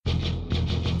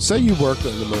Say you work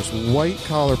in the most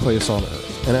white-collar place on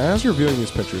earth, and as you're viewing these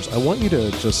pictures, I want you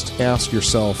to just ask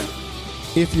yourself,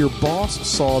 if your boss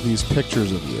saw these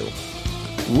pictures of you,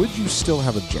 would you still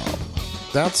have a job?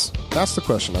 That's the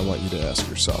question I want you to ask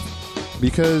yourself.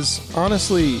 Because,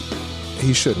 honestly,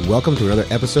 he shouldn't. Welcome to another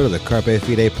episode of the Carpe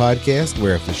Fide podcast,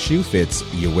 where if the shoe fits,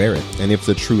 you wear it. And if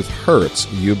the truth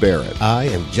hurts, you bear it. I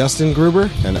am Justin Gruber.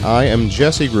 And I am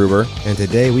Jesse Gruber. And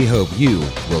today we hope you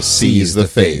will seize the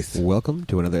faith. Welcome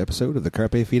to another episode of the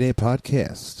Carpe Fide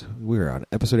podcast. We're on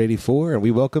episode 84, and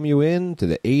we welcome you in to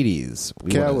the 80s.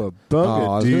 Cowabunga,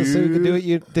 I was going to say we could do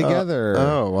it together.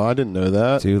 Well, I didn't know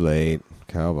that. Too late.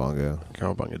 Cowabunga.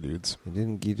 Cowabunga, dudes.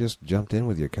 You just jumped in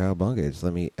with your cowabunga.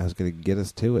 I was going to get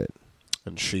us to it.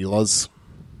 And Sheila's.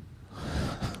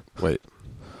 Wait.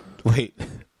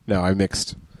 No, I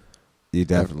mixed. You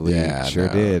definitely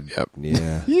did. Yep.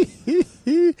 Yeah.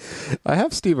 I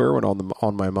have Steve Irwin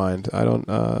on my mind. I don't.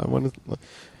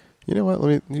 You know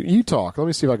what? You talk. Let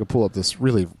me see if I can pull up this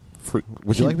really.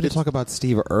 Would you like me to talk about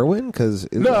Steve Irwin?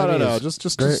 Because no.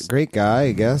 Just great guy.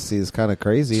 I guess he's kind of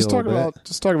crazy. Just talk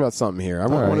about something here. I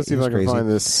want to see if I can find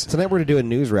this. Tonight we're going to do a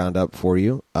news roundup for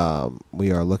you.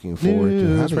 We are looking forward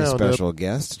to having a special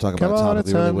guest to talk about a topic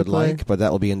we really would like, but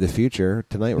that will be in the future.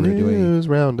 Tonight we're going to do a news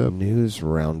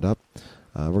roundup.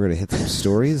 We're going to hit some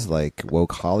stories like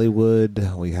Woke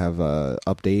Hollywood. We have an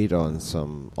update on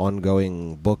some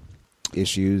ongoing book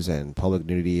issues and public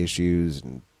nudity issues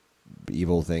and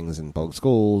evil things in public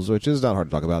schools, which is not hard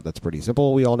to talk about. That's pretty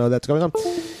simple. We all know that's going on.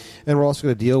 And we're also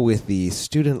going to deal with the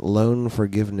student loan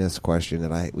forgiveness question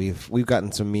that we've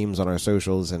gotten some memes on our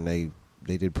socials, and they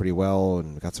did pretty well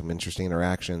and got some interesting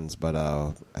interactions. But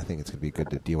I think it's going to be good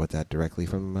to deal with that directly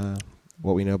from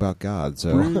what we know about God.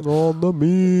 So bring on the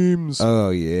memes.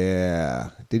 Oh yeah!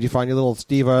 Did you find your little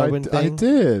Steve Irwin thing? I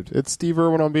did. It's Steve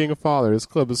Irwin on being a father. This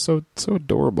clip is so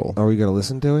adorable. Are we going to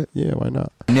listen to it? Yeah, why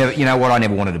not? You know what? I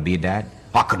never wanted to be a dad.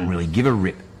 I couldn't really give a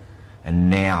rip.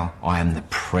 And now I am the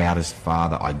proudest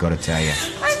father, I got to tell you. I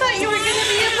thought you were going to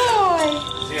be a boy.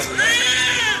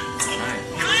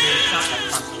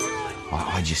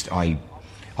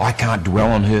 I can't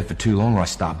dwell on her for too long or I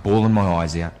start bawling my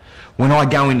eyes out. When I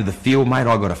go into the field, mate,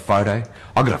 I got a photo.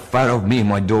 I got a photo of me and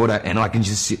my daughter, and I can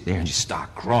just sit there and just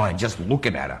start crying, just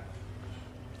looking at her.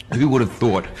 Who would have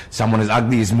thought someone as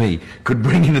ugly as me could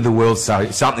bring into the world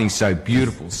something so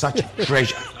beautiful, such a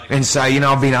treasure? And so,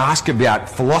 I've been asked about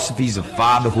philosophies of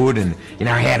fatherhood and,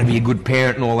 how to be a good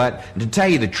parent and all that. And to tell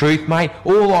you the truth, mate,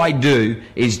 all I do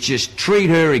is just treat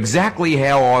her exactly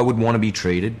how I would want to be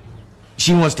treated.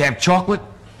 She wants to have chocolate.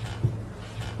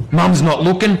 Mum's not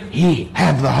looking. Here,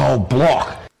 have the whole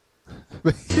block.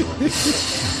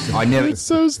 It's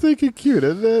so stinking cute,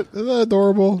 isn't it? Isn't that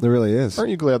adorable? It really is.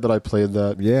 Aren't you glad that I played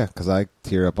that? Yeah, because I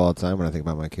tear up all the time when I think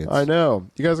about my kids. I know.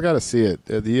 You guys got to see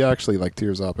it. He actually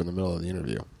tears up in the middle of the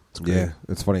interview. It's great. Yeah,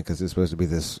 it's funny because it's supposed to be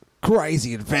this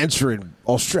crazy adventuring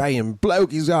Australian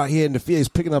bloke. He's out here in the field. He's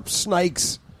picking up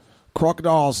snakes,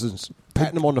 crocodiles, and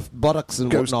patting them on the buttocks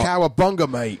and goes whatnot. Cowabunga,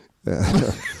 mate.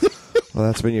 Well,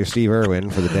 that's been your Steve Irwin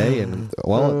for the day, and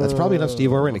that's probably enough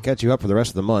Steve Irwin to catch you up for the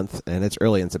rest of the month. And it's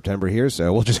early in September here,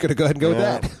 so we're just going to go ahead and go with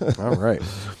that. All right.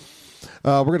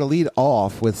 We're going to lead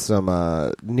off with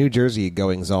some New Jersey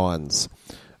goings-ons.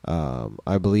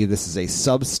 I believe this is a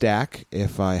Substack,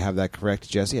 if I have that correct,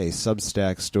 Jesse, a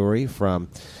Substack story from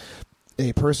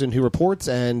a person who reports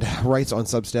and writes on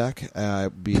Substack. I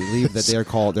believe that their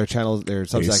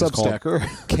Substack is called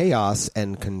Chaos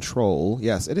and Control.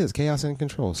 Yes, it is Chaos and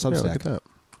Control. Substack. Yeah, look at that.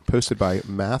 Posted by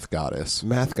Math Goddess.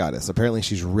 Math Goddess. Apparently,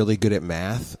 she's really good at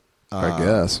math. I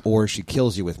guess, or she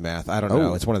kills you with math. I don't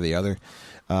know. It's one or the other.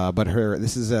 But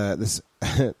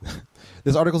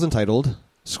this article's entitled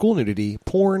 "School Nudity,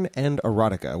 Porn, and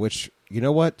Erotica," which, you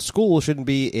know what? School shouldn't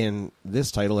be in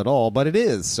this title at all, but it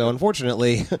is. So,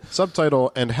 unfortunately...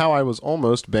 Subtitle, and how I was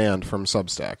almost banned from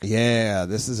Substack. Yeah,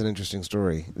 this is an interesting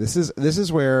story. This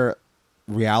is where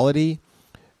reality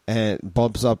and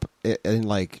bumps up in,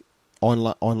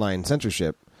 online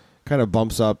censorship kind of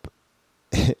bumps up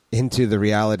into the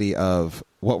reality of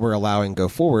what we're allowing go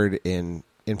forward in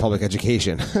public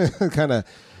education. kind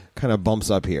of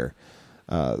bumps up here.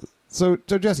 So,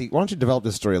 Jesse, why don't you develop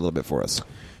this story a little bit for us?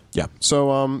 Yeah.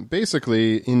 So,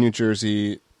 basically, in New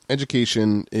Jersey,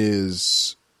 education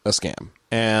is a scam.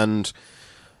 And,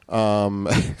 I'm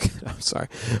sorry,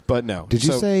 but no. Did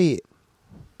you say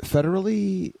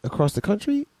federally across the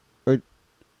country? Or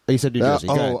you said New Jersey?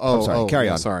 I'm sorry. Carry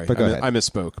on. Sorry. But go ahead. I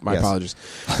misspoke. My apologies.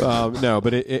 No,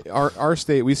 but our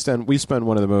state, we spend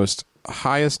one of the most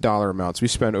highest dollar amounts. We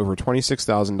spend over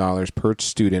 $26,000 per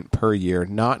student per year,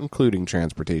 not including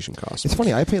transportation costs. It's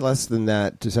funny. I pay less than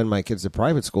that to send my kids to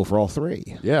private school for all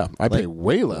three. Yeah, I pay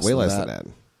way less than that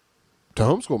to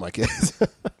homeschool my kids.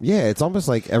 Yeah, it's almost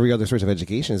like every other source of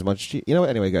education is much cheaper. You know what?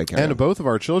 Anyway, go ahead, Karen. And both of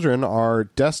our children are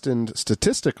destined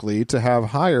statistically to have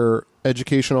higher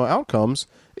educational outcomes,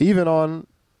 even on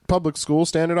public school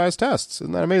standardized tests.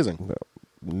 Isn't that amazing?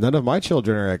 None of my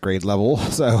children are at grade level,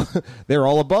 so they're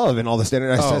all above in all the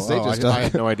standardized tests they just took. I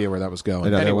had no idea where that was going.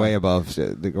 They're way above.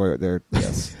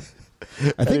 Yes.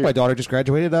 I think my daughter just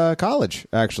graduated college,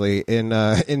 actually, in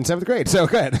 7th grade. So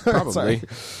go ahead.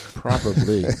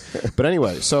 Probably. But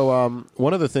anyway, so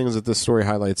one of the things that this story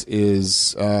highlights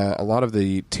is a lot of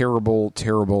the terrible,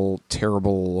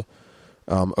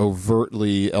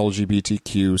 overtly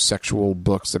LGBTQ sexual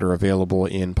books that are available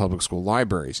in public school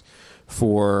libraries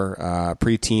for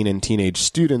preteen and teenage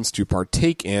students to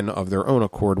partake in of their own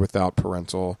accord without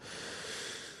parental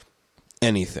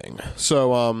anything.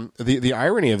 So the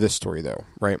irony of this story, though,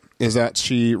 right, is that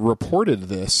she reported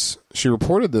this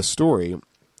story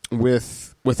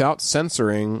without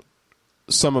censoring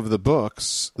some of the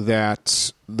books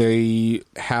that they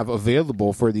have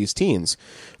available for these teens.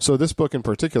 So this book in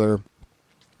particular,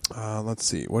 let's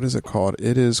see, what is it called?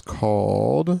 It is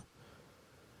called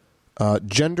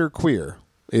Gender Queer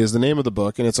is the name of the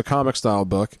book, and it's a comic style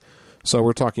book. So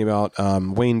we're talking about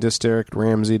Wayne District,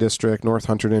 Ramsey District, North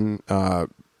Hunterdon,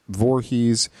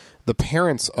 Voorhees. The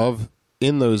parents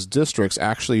in those districts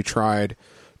actually tried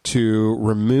to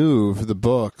remove the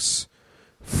books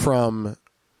from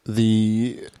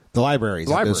the libraries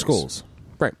at those schools.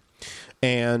 Right.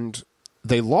 And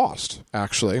they lost,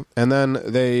 actually. And then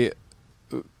the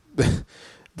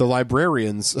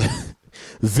librarians,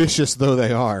 vicious though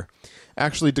they are,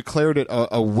 actually declared it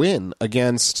a win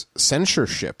against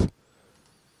censorship.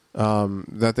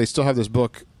 That they still have this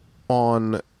book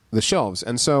on the shelves.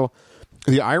 And so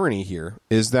the irony here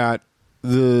is that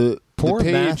the poor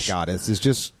page, math goddess is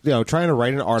just trying to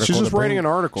write an article. She's just writing an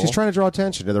article. She's trying to draw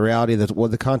attention to the reality that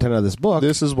the content of this book.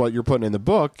 This is what you're putting in the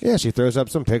book. Yeah, she throws up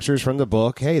some pictures from the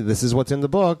book. Hey, this is what's in the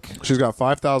book. She's got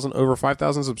over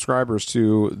 5,000 subscribers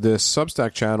to this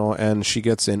Substack channel, and she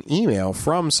gets an email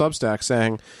from Substack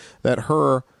saying that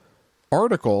her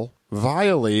article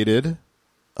violated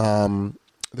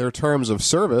their terms of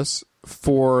service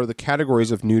for the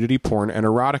categories of nudity, porn, and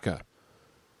erotica.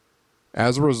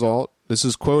 As a result, this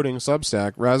is quoting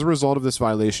Substack, as a result of this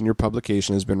violation, your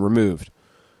publication has been removed.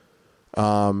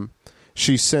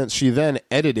 She then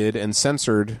edited and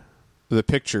censored the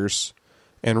pictures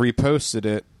and reposted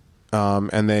it,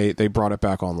 and they brought it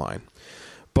back online.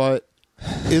 But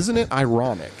isn't it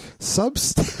ironic? Substack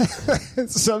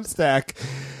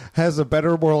has a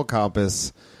better moral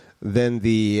compass than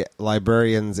the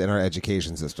librarians in our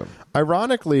education system.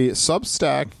 Ironically,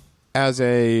 Substack as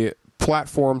a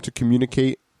platform to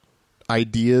communicate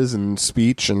ideas and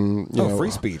speech and free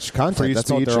speech content.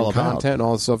 That's what they're all about. Content and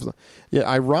all this stuff. Yeah,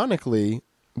 ironically,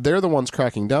 they're the ones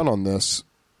cracking down on this,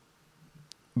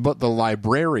 but the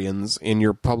librarians in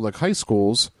your public high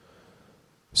schools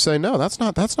say no, that's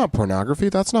not pornography,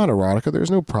 that's not erotica. There's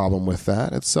no problem with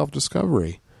that. It's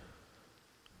self-discovery.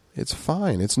 It's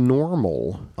fine. It's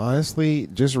normal. Honestly,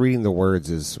 just reading the words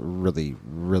is really,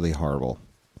 really horrible.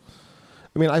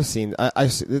 I mean, I've seen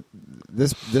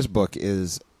this book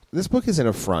is an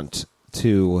affront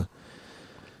to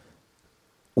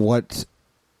what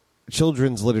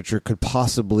children's literature could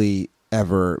possibly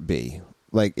ever be.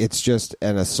 Like, it's just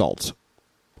an assault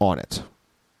on it.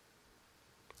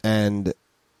 And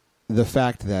the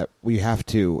fact that we have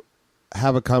to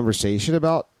have a conversation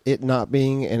about it not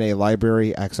being in a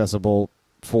library accessible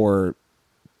for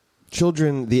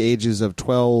children the ages of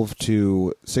 12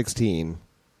 to 16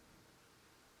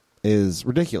 is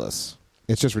ridiculous.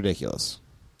 It's just ridiculous.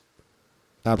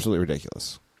 Absolutely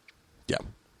ridiculous. Yeah.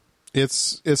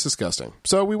 It's disgusting.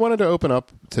 So we wanted to open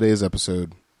up today's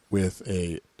episode with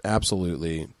a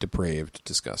absolutely depraved,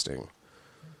 disgusting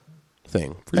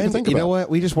thing for you to think about. You know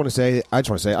what? I just want to say,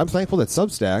 I'm thankful that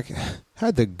Substack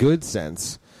had the good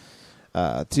sense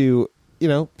to,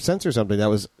 censor something that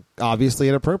was obviously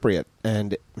inappropriate.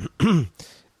 And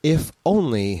if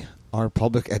only our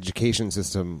public education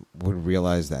system would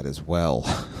realize that as well.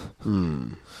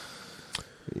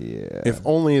 Yeah. If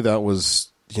only that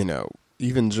was,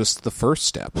 even just the first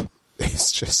step.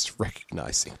 It's just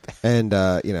recognizing that. And,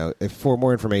 if for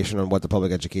more information on what the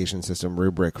public education system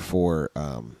rubric for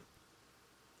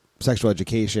sexual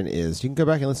education is, you can go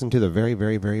back and listen to the very,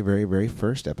 very, very, very, very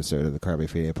first episode of the Carpe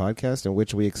Fide podcast, in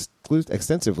which we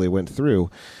extensively went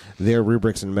through their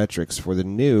rubrics and metrics for the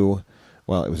new,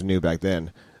 well, it was new back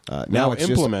then, Now it's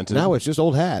implemented. Now it's just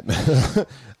old hat.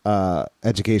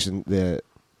 Education, the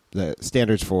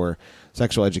standards for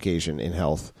sexual education in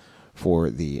health for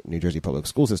the New Jersey public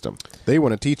school system. They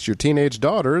want to teach your teenage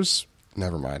daughters.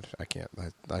 Never mind. I can't.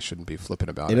 I shouldn't be flippant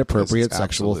about inappropriate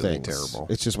sexual things. Terrible.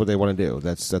 It's just what they want to do.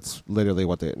 That's literally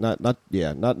what they not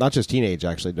just teenage.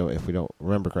 Actually, no. If we don't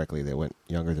remember correctly, they went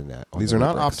younger than that. These are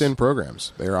not opt-in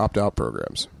programs. They are opt-out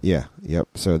programs. Yeah. Yep.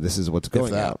 So this is what's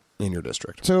going out in your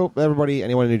district. So everybody,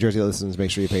 anyone in New Jersey that listens,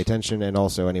 make sure you pay attention, and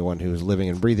also anyone who's living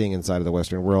and breathing inside of the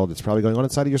Western world, it's probably going on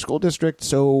inside of your school district.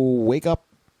 So wake up.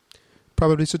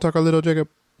 Probably should talk a little, Jacob.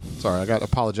 Sorry, I got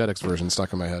apologetics version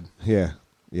stuck in my head. Yeah.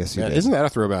 Yes, you did. Isn't that a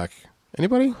throwback?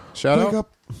 Anybody? Shout out.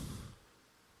 Up.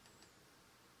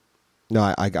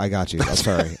 No, I got you. I'm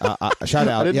sorry. Shout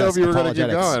out. I didn't know if you were going to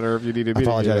keep going or if you needed me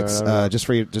Apologetics. Just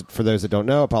for those that don't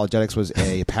know, Apologetics was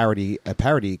a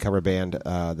parody cover band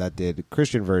that did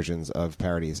Christian versions of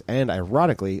parodies. And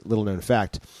ironically, little known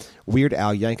fact, Weird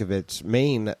Al Yankovic's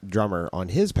main drummer on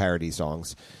his parody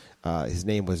songs, his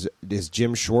name is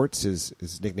Jim Schwartz.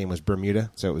 His nickname was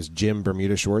Bermuda, so it was Jim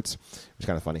Bermuda Schwartz, which is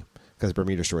kind of funny. Because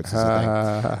Bermuda Shorts is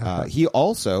a thing. He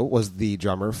also was the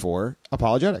drummer for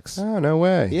Apologetics. Oh, no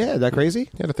way. Yeah, is that crazy?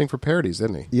 He had a thing for parodies,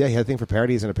 didn't he? Yeah, he had a thing for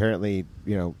parodies and apparently,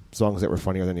 songs that were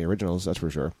funnier than the originals, that's for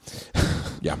sure.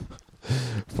 Yeah.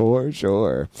 For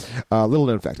sure. Little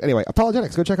known fact. Anyway,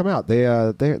 Apologetics, go check them out.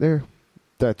 They're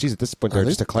geez, at this point, they're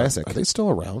just a classic. Are they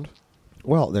still around?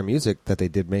 Well, their music that they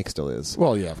did make still is.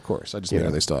 Well, yeah, of course. I just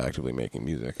know they're still actively making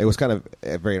music. It was kind of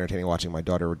very entertaining watching my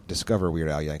daughter discover Weird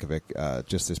Al Yankovic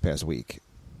just this past week.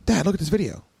 Dad, look at this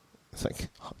video. It's like,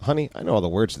 honey, I know all the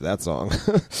words to that song.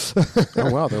 Oh,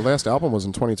 wow. Their last album was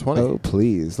in 2020. Oh,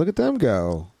 please. Look at them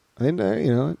go. And,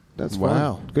 that's fun.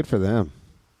 Wow. Good for them.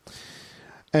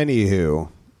 Anywho,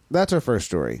 that's our first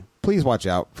story. Please watch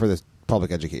out for this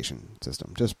public education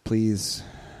system. Just please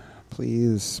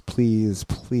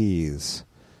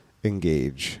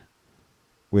engage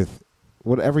with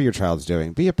whatever your child's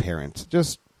doing. Be a parent.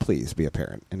 Just please be a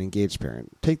parent, an engaged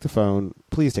parent.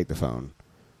 Please take the phone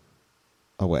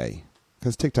away,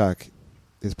 because TikTok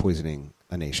is poisoning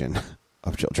a nation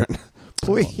of children.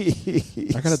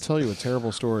 Please. I got to tell you a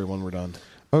terrible story when we're done.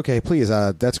 Okay, please.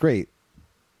 That's great.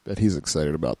 Bet he's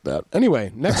excited about that.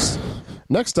 Anyway, next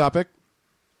topic.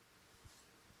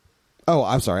 Oh,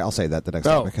 I'm sorry. I'll say that the next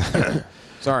topic.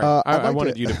 Sorry. I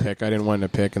wanted you to pick. I didn't want to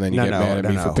pick, and then you get mad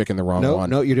at me for picking the wrong one.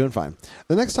 No, you're doing fine.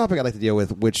 The next topic I'd like to deal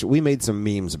with, which we made some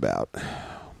memes about,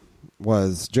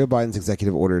 was Joe Biden's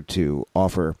executive order to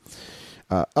offer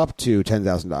up to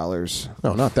 $10,000.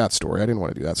 No, not that story. I didn't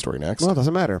want to do that story next. Well, it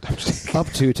doesn't matter. Up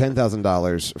to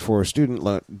 $10,000 for student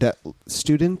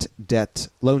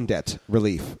loan debt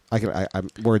relief.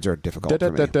 Words are difficult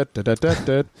for me.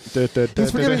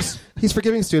 He's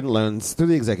forgiving student loans through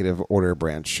the executive order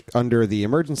branch under the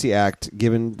Emergency Act,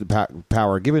 given the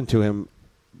power given to him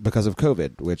because of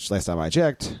COVID, which last time I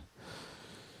checked.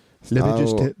 Let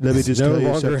me just tell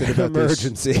you something about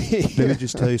emergency. this. Let me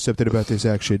just tell you something about this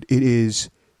action. It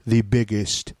is the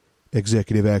biggest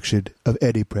executive action of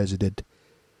any president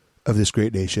of this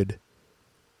great nation.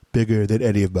 Bigger than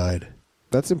any of mine.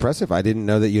 That's impressive. I didn't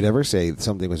know that you'd ever say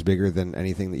something was bigger than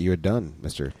anything that you had done,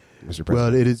 Mr. President.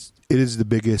 Well, it is the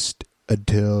biggest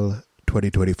until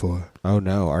 2024. Oh,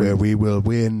 no. Where we will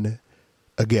win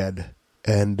again.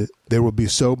 And there will be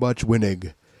so much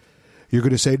winning. You're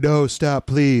going to say, no, stop,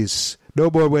 please. No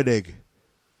more winning. And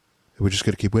we're just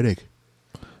going to keep winning.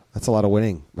 That's a lot of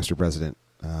winning, Mr. President.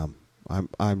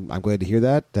 I'm glad to hear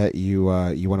that you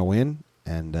want to win,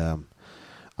 and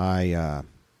I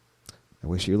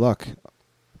wish you luck.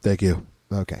 Thank you.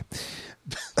 Okay.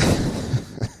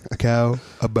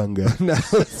 Cowabunga. No,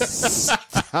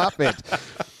 stop it.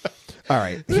 All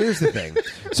right, here's the thing.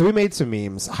 So we made some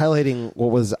memes highlighting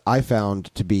what I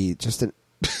found to be just an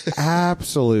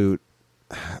absolute.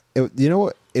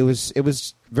 It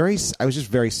was very. I was just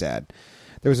very sad.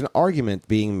 There was an argument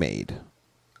being made,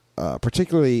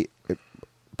 particularly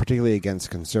against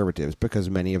conservatives, because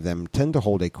many of them tend to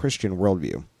hold a Christian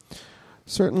worldview.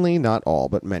 Certainly not all,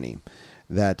 but many.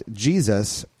 That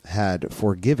Jesus had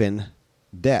forgiven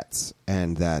debts,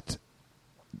 and that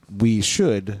we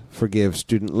should forgive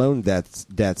student loan debts.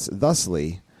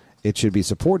 Thusly, it should be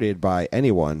supported by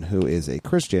anyone who is a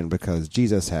Christian, because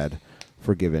Jesus had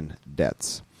forgiven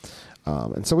debts.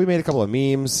 And so we made a couple of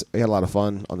memes. We had a lot of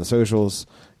fun on the socials.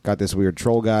 Got this weird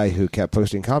troll guy who kept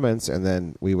posting comments, and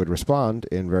then we would respond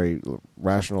in very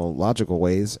rational, logical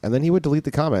ways, and then he would delete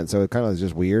the comments. So it kind of was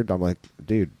just weird. I'm like,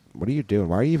 dude, what are you doing?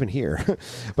 Why are you even here?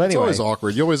 But anyway, it's always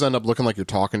awkward. You always end up looking like you're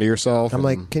talking to yourself. I'm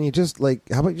like, can you just how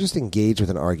about you just engage with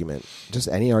an argument? Just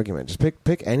any argument. Just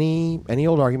pick any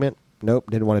old argument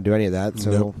didn't want to do any of that.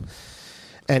 So,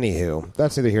 Anywho,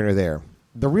 that's neither here nor there.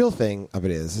 The real thing of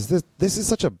it is this is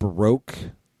such a broke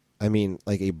argument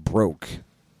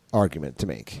to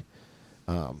make.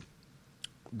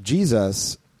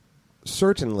 Jesus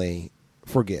certainly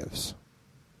forgives.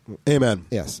 Amen.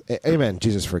 Yes, amen.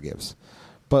 Jesus forgives.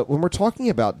 But when we're talking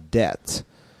about debt,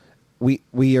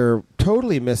 we are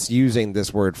totally misusing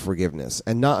this word forgiveness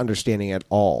and not understanding it at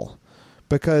all.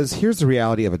 Because here's the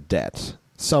reality of a debt.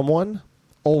 Someone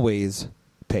always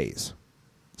pays.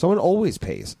 Someone always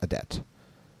pays a debt.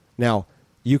 Now,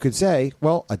 you could say,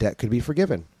 well, a debt could be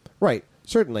forgiven. Right,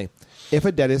 certainly. If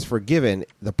a debt is forgiven,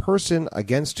 the person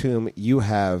against whom you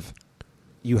have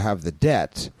the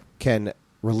debt can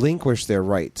relinquish their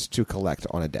rights to collect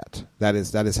on a debt. That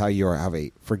is how you have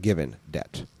a forgiven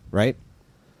debt, right?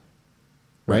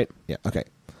 Right? Yeah, okay.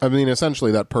 I mean,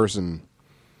 essentially that person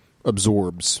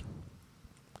absorbs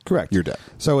correct your debt.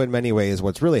 So in many ways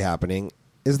what's really happening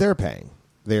is they're paying.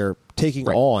 They're taking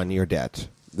on your debt.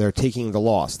 They're taking the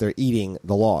loss. They're eating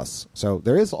the loss. So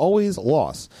there is always a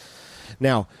loss.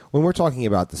 Now, when we're talking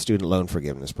about the student loan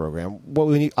forgiveness program, what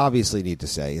we obviously need to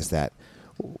say is that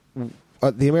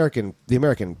the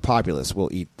American populace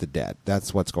will eat the debt.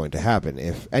 That's what's going to happen.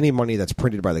 If any money that's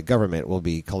printed by the government will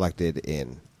be collected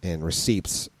in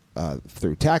receipts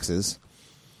through taxes,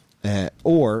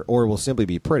 or will simply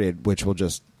be printed, which will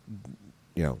just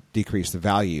decrease the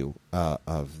value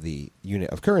of the unit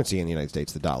of currency in the United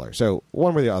States, the dollar. So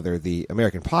one way or the other, the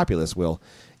American populace will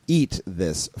eat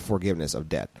this forgiveness of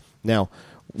debt. Now,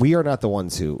 we are not the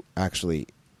ones who actually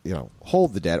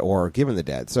hold the debt or are given the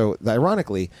debt. So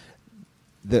ironically,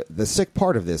 the sick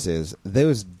part of this is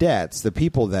those debts, the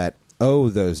people that owe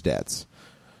those debts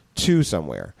to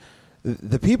somewhere,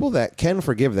 the people that can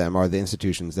forgive them are the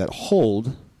institutions that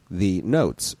hold the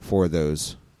notes for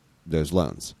those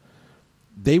loans.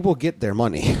 They will get their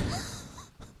money.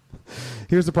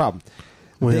 Here's the problem.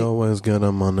 We always get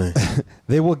our money.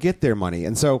 They will get their money.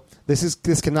 And so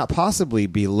this cannot possibly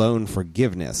be loan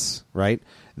forgiveness, right?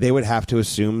 They would have to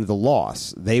assume the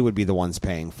loss. They would be the ones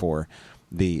paying for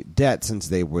the debt, since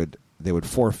they would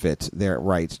forfeit their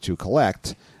right to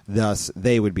collect. Thus,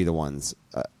 they would be the ones,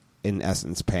 in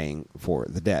essence, paying for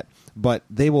the debt. But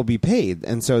they will be paid.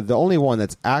 And so the only one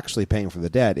that's actually paying for the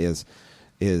debt is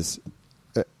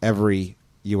every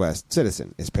U.S.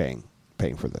 citizen is paying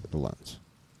for the loans.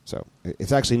 So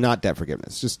it's actually not debt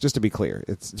forgiveness. Just to be clear,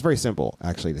 it's very simple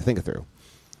actually to think it through.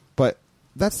 But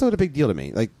that's not a big deal to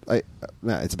me.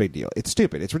 It's a big deal. It's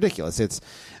stupid. It's ridiculous.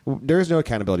 There is no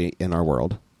accountability in our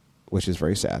world, which is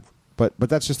very sad. But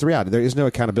that's just the reality. There is no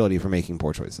accountability for making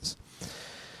poor choices.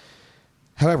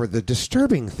 However, the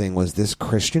disturbing thing was this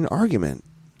Christian argument.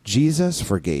 Jesus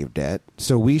forgave debt,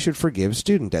 so we should forgive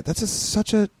student debt. That's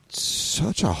such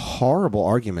a horrible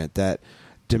argument that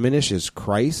diminishes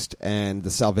Christ and the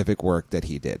salvific work that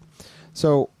he did.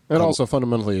 So it also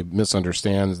fundamentally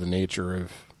misunderstands the nature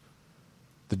of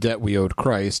the debt we owed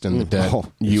Christ and the debt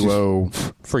you owe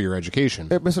for your education.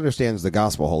 It misunderstands the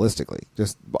gospel holistically.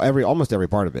 Just almost every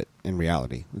part of it. In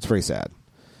reality, it's very sad.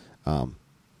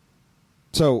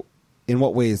 So, in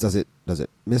what ways does it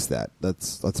miss that?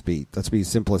 Let's be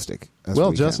simplistic.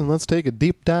 Well, Justin, let's take a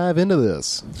deep dive into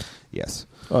this. Yes.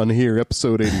 On here,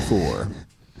 episode 84.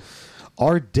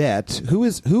 Our debt. Who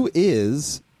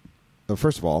is?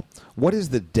 First of all, what is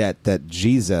the debt that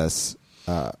Jesus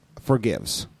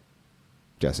forgives?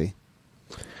 Jesse?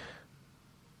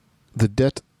 The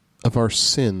debt of our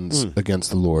sins against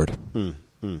the Lord.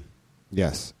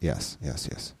 Yes.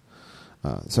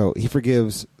 So he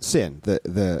forgives sin,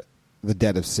 the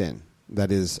debt of sin,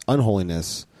 that is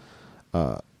unholiness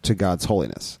to God's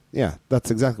holiness. Yeah,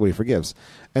 that's exactly what he forgives.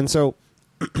 And so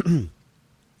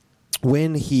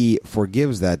when he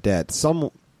forgives that debt,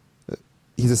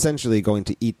 he's essentially going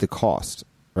to eat the cost,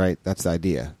 right? That's the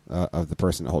idea of the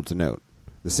person that holds a note.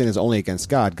 The sin is only against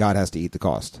God. God has to eat the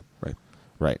cost.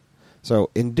 Right.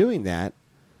 So in doing that,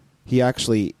 he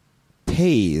actually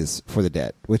pays for the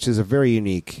debt, which is a very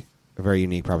unique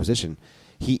proposition.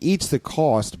 He eats the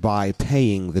cost by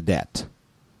paying the debt.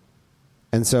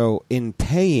 And so in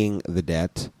paying the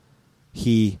debt,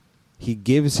 he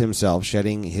gives himself,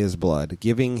 shedding his blood,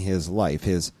 giving his life,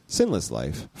 his sinless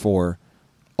life, for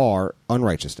our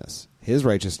unrighteousness. His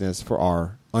righteousness for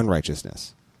our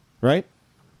unrighteousness. Right?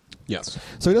 Yes.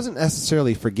 So he doesn't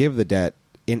necessarily forgive the debt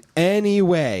in any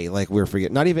way like we're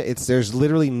forgetting. Not even, there's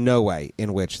literally no way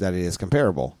in which that it is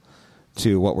comparable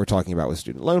to what we're talking about with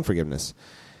student loan forgiveness.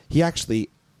 He actually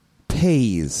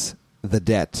pays the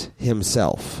debt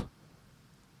himself,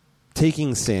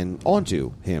 taking sin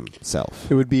onto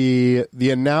himself. It would be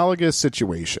the analogous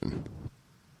situation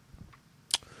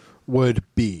would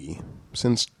be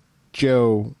since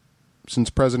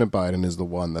President Biden is the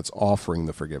one that's offering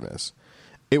the forgiveness,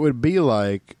 it would be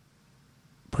like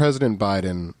President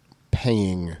Biden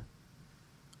paying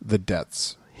the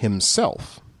debts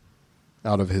himself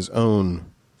out of his own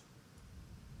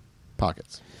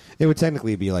pockets. It would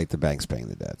technically be like the banks paying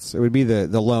the debts. It would be the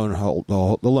loan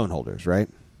holders, right?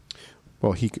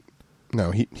 Well, he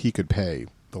could pay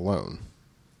the loan.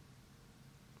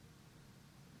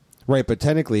 Right, but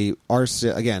technically, our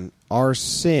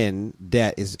sin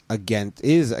debt is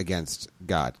against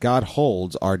God. God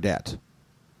holds our debt.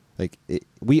 Like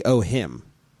we owe Him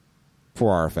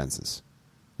for our offenses.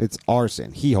 It's our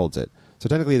sin. He holds it. So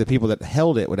technically, the people that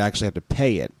held it would actually have to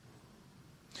pay it.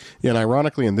 Yeah, and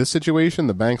ironically, in this situation,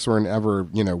 the banks weren't ever,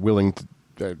 willing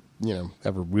to,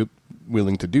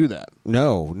 willing to do that.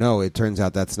 No. It turns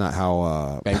out that's not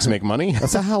how banks make money.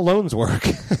 That's not how loans work.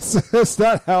 That's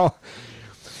not how.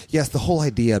 Yes, the whole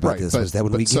idea about this was that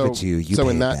when we give it to you, you pay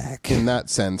it back. In that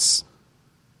sense,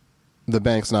 the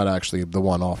bank's not actually the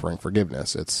one offering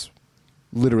forgiveness. It's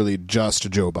literally just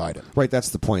Joe Biden. Right, that's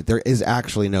the point. There is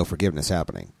actually no forgiveness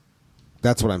happening.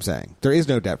 That's what I'm saying. There is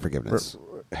no debt forgiveness.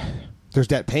 There's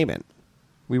debt payment.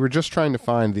 We were just trying to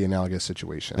find the analogous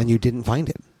situation. And you didn't find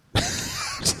it.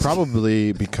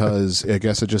 Probably because I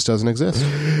guess it just doesn't exist.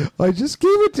 I just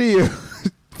gave it to you.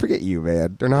 Forget you,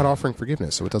 man. They're not offering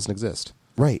forgiveness, so it doesn't exist.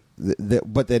 Right.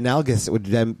 But the analogous would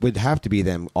have to be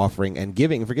them offering and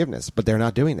giving forgiveness, but they're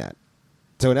not doing that.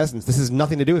 So in essence, this has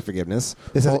nothing to do with forgiveness.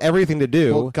 This has everything to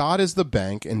do... Well, God is the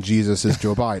bank and Jesus is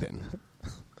Joe Biden.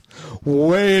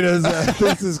 Wait a second.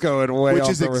 This is going way Which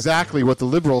off is exactly what the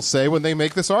liberals say when they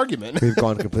make this argument. We've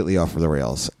gone completely off the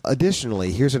rails.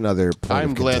 Additionally, here's another point I'm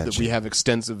of glad contention. that we have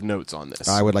extensive notes on this.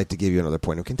 I would like to give you another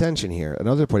point of contention here.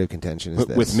 Another point of contention is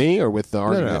this. With me or with the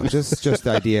argument? No. Just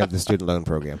the idea of the student loan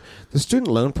program. The student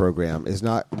loan program is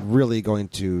not really going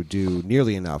to do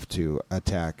nearly enough to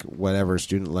attack whatever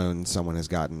student loan someone has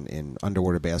gotten in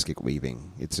underwater basket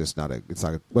weaving. It's just not it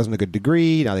wasn't a good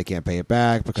degree. Now they can't pay it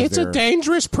back because it's a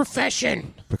dangerous profession.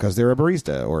 Because they're a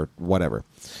barista or whatever.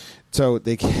 So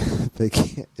they can't.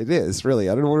 It is really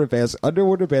underwater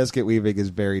basket weaving is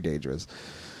very dangerous.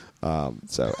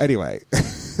 So anyway,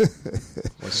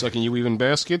 one second you weaving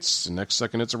baskets, the next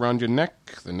second it's around your neck,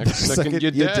 the next second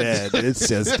you're dead. It's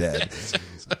just dead.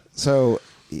 So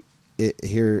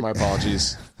here, my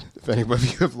apologies if any of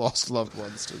you have lost loved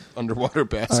ones to underwater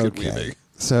basket weaving.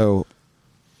 So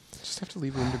just have to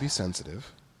leave room to be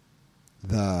sensitive.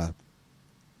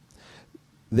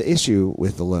 The issue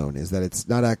with the loan is that it's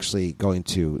not actually going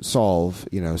to solve,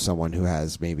 someone who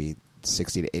has maybe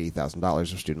 $60,000 to $80,000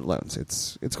 of student loans.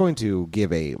 It's going to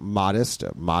give a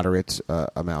moderate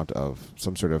amount of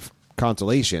some sort of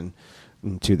consolation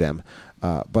to them.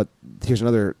 But here's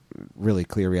another really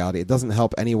clear reality: it doesn't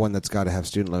help anyone that's got to have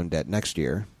student loan debt next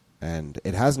year, and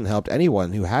it hasn't helped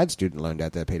anyone who had student loan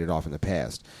debt that paid it off in the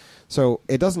past. So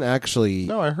it doesn't actually...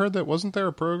 No, I heard that wasn't there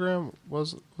a program?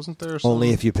 Wasn't there only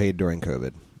if you paid during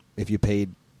COVID. If you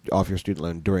paid off your student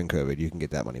loan during COVID, you can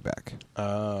get that money back.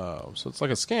 Oh, so it's like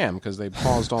a scam because they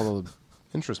paused all the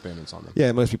interest payments on them.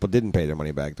 Yeah, most people didn't pay their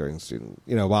money back during student...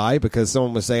 why? Because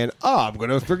someone was saying, I'm going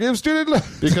to forgive student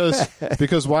loans.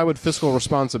 Because why would fiscal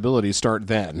responsibility start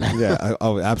then? Yeah,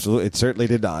 absolutely. It certainly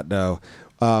did not, no.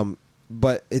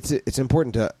 But it's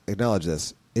important to acknowledge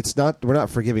this. We're not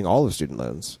forgiving all of student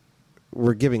loans.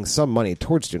 We're giving some money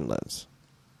towards student loans.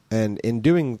 And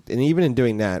even in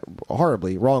doing that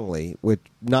horribly, wrongly, with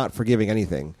not forgiving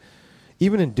anything,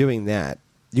 even in doing that,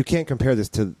 you can't compare this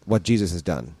to what Jesus has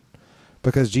done.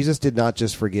 Because Jesus did not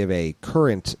just forgive a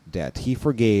current debt. He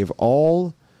forgave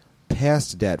all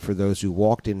past debt for those who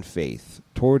walked in faith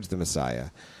towards the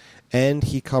Messiah. And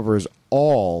he covers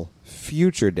all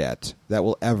future debt that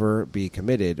will ever be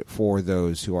committed for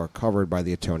those who are covered by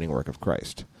the atoning work of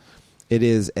Christ. It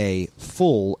is a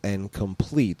full and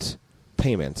complete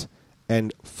payment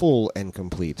and full and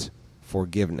complete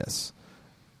forgiveness.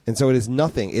 And so it is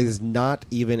nothing. It is not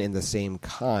even in the same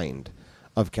kind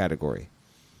of category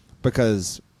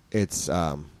because it's,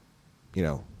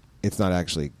 it's not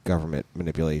actually government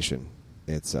manipulation.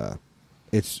 It's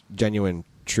genuine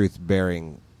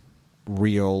truth-bearing,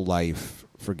 real-life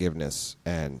forgiveness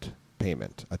and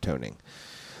payment, atoning.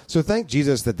 So thank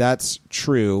Jesus that that's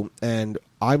true, and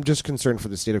I'm just concerned for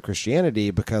the state of Christianity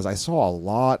because I saw a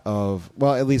lot of,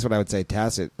 well, at least what I would say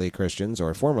tacitly Christians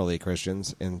or formerly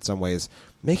Christians in some ways,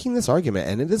 making this argument,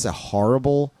 and it is a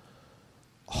horrible,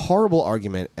 horrible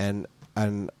argument, and I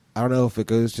don't know if it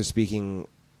goes to speaking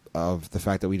of the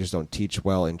fact that we just don't teach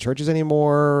well in churches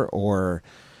anymore, or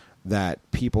that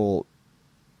people,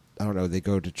 I don't know, they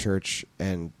go to church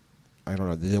and I don't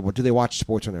know. Do they watch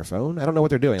sports on their phone? I don't know what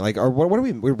they're doing. Like, or what are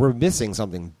we? We're missing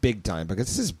something big time because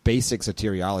this is basic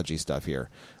soteriology stuff here.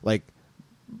 Like,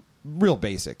 real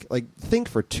basic. Like, think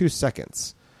for 2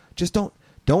 seconds. Just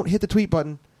don't hit the tweet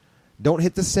button. Don't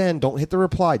hit the send. Don't hit the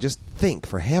reply. Just think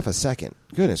for half a second.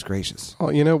 Goodness gracious.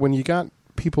 Oh, when you got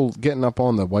people getting up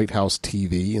on the White House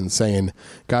TV and saying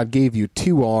God gave you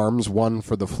 2 arms, one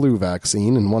for the flu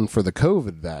vaccine and one for the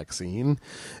COVID vaccine,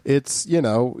 it's,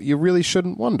 you really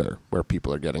shouldn't wonder where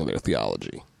people are getting their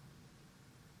theology.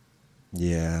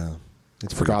 Yeah.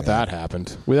 Forgot that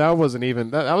happened. Well, that wasn't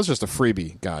even, that was just a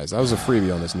freebie, guys. That was a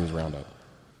freebie on this news roundup.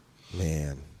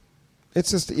 Man.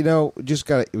 It's just, just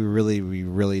got to, we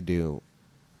really do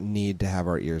need to have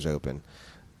our ears open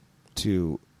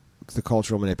to the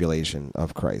cultural manipulation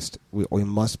of Christ. We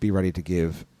must be ready to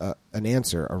give an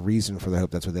answer, a reason for the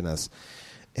hope that's within us.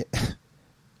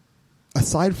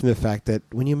 Aside from the fact that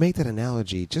when you make that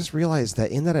analogy, just realize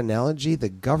that in that analogy, the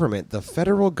government, the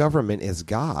federal government is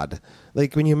God.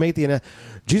 Like when you make the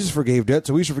Jesus forgave debt,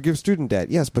 so we should forgive student debt.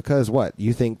 Yes, because what?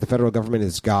 You think the federal government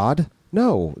is God?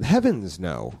 No. Heavens,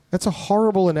 no. That's a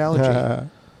horrible analogy.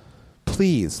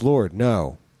 Please, Lord,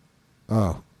 no.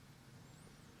 Oh.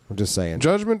 I'm just saying.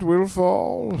 Judgment will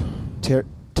fall.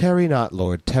 Tarry not,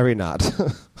 Lord. Tarry not.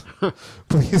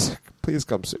 Please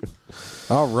come soon.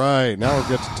 All right. Now we'll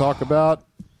get to talk about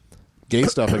gay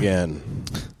stuff again.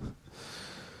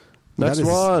 Next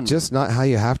one. Just not how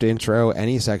you have to intro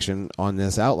any section on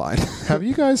this outline. Have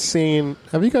you guys seen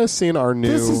our new...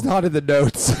 This is not in the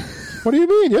notes. What do you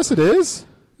mean? Yes, it is.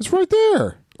 It's right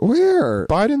there. Where?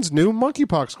 Biden's new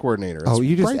monkeypox coordinator. It's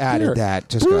you just right added there. that.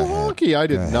 Just Blue go ahead. Honky. I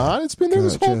did not. It's been there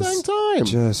this whole dang time.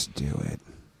 Just do it.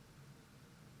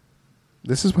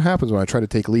 This is what happens when I try to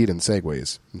take lead in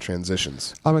segues and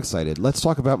transitions. I'm excited. Let's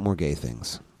talk about more gay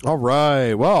things. All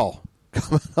right. Well,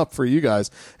 coming up for you guys.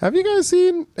 Have you guys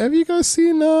seen our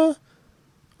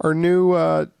new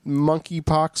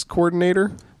monkeypox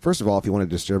coordinator? First of all, if you want a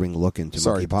disturbing look into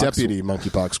monkeypox, deputy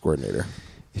monkeypox coordinator.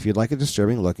 If you'd like a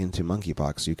disturbing look into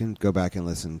monkeypox, you can go back and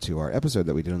listen to our episode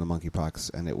that we did on the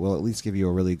monkeypox, and it will at least give you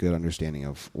a really good understanding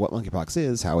of what monkeypox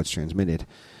is, how it's transmitted,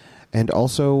 and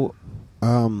also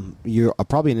you're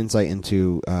probably an insight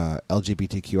into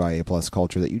LGBTQIA plus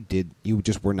culture that you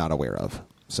just were not aware of.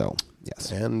 So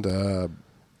yes, and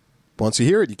once you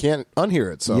hear it, you can't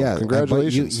unhear it. So yeah,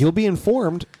 congratulations. You'll be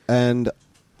informed and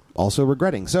also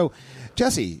regretting. So,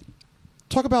 Jesse,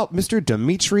 talk about Mr.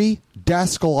 Dimitri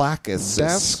Daskalakis.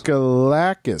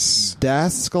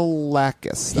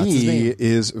 Daskalakis. He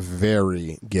is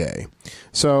very gay.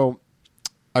 So,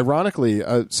 ironically,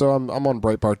 I'm on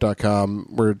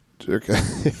Breitbart.com.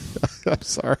 I'm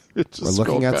sorry. We're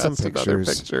looking at some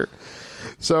pictures.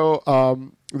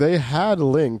 So, they had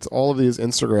linked all of these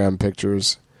Instagram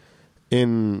pictures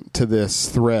into this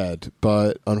thread,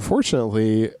 but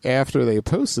unfortunately, after they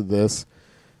posted this,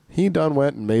 he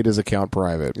went and made his account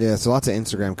private. Yeah, so lots of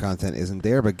Instagram content isn't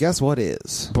there, but guess what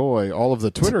is? Boy, all of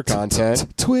the Twitter content.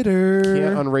 Twitter.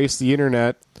 Can't unrace the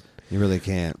internet. You really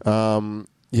can't.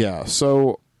 Yeah,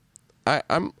 so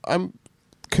I'm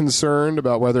concerned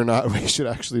about whether or not we should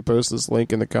actually post this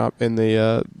link in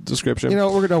the description.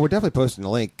 We're definitely posting the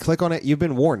link. Click on it. You've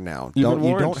been warned now. You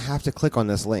don't have to click on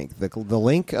this link. The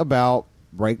link about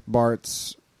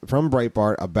from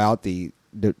Breitbart about the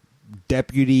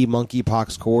deputy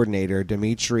monkeypox coordinator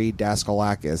Dimitri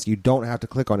Daskalakis. You don't have to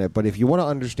click on it, but if you want to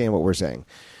understand what we're saying,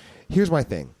 here's my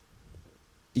thing.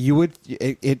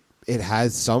 It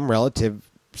has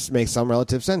makes some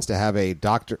relative sense to have a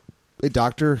doctor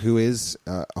who is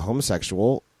a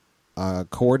homosexual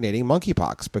coordinating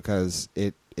monkeypox because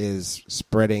it is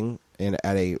spreading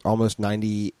at a almost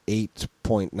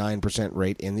 98.9%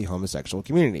 rate in the homosexual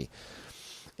community.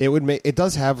 It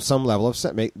does have some level of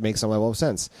make some level of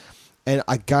sense. And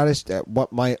I gotta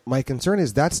what my concern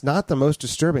is that's not the most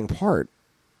disturbing part.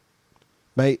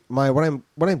 What I'm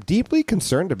deeply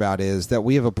concerned about is that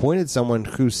we have appointed someone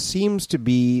who seems to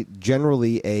be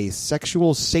generally a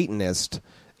sexual Satanist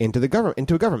into a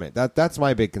government. That's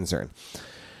my big concern.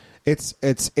 It's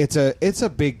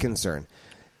a big concern.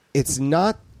 It's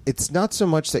not so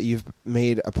much that you've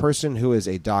made a person who is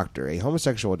a doctor, a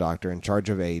homosexual doctor, in charge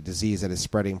of a disease that is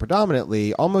spreading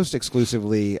predominantly, almost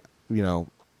exclusively,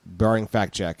 barring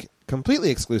fact check, completely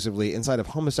exclusively inside of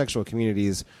homosexual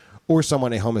communities or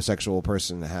someone a homosexual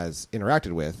person has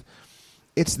interacted with.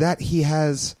 It's that he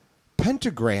has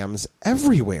pentagrams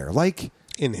everywhere, like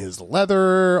in his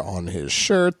leather, on his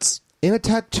shirts, in a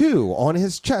tattoo on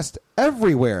his chest.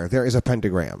 Everywhere there is a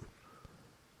pentagram.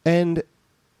 And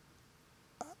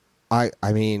I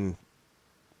mean,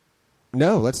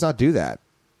 no, let's not do that.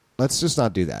 Let's just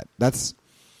not do that.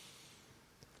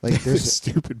 Like, there's a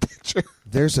stupid picture.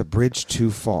 There's a bridge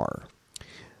too far.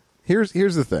 Here's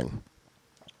the thing.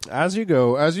 As you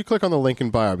click on the link in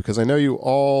bio, because I know you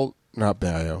all, not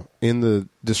bio, in the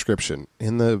description,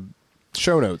 in the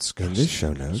show notes. In the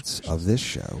show notes of this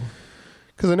show.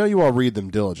 Because I know you all read them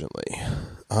diligently.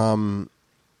 I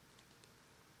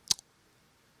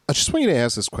just want you to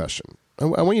ask this question. I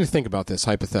want you to think about this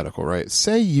hypothetical, right?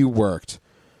 Say you worked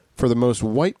for the most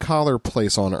white-collar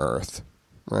place on earth,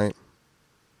 right?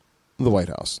 The White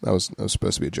House. That was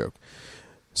supposed to be a joke.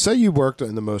 Say you worked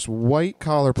in the most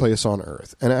white-collar place on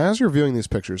earth, and as you're viewing these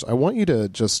pictures, I want you to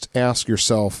just ask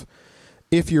yourself,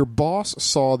 if your boss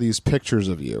saw these pictures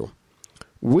of you,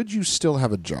 would you still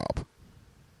have a job?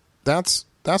 That's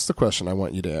the question I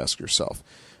want you to ask yourself.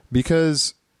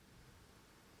 Because,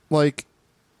 like,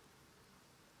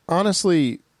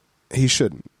 honestly, he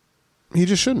shouldn't. He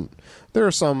just shouldn't. There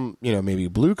are some, maybe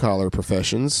blue-collar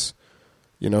professions,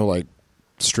 like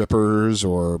strippers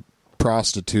or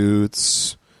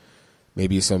prostitutes,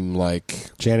 maybe some,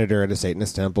 like... janitor at a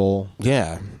Satanist temple.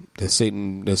 Yeah, the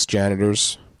Satanist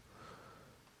janitors.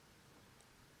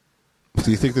 Do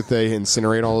you think that they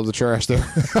incinerate all of the trash there?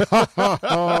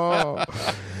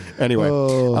 Anyway.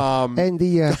 And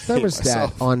the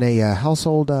thermostat on a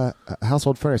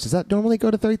household furnace, does that normally go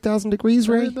to 30,000 degrees,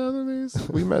 Ray?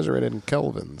 We measure it in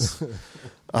kelvins.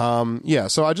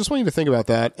 So I just want you to think about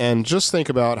that, and just think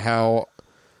about how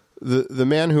the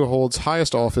man who holds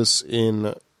highest office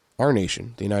in our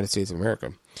nation, the United States of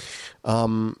America,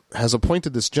 has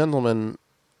appointed this gentleman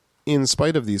in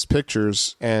spite of these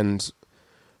pictures, and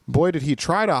boy, did he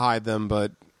try to hide them,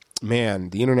 but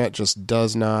man, the internet just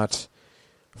does not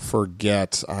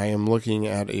forget. I am looking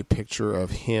at a picture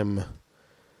of him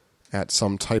at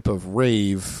some type of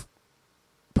rave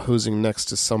posing next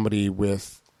to somebody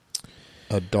with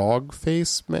a dog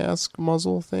face mask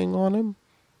muzzle thing on him.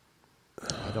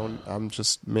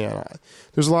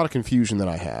 There's a lot of confusion that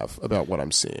I have about what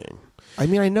I'm seeing. I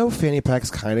mean, I know fanny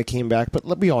packs kind of came back, but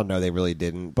we all know they really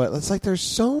didn't. But it's like there's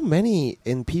so many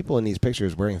people in these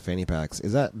pictures wearing fanny packs.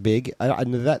 Is that big?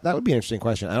 That would be an interesting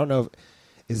question. I don't know.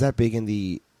 Is that big in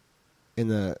the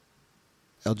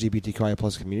LGBTQI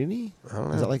plus community? I don't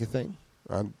know. Is that like a thing?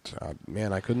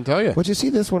 Man, I couldn't tell you. But you see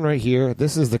this one right here?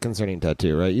 This is the concerning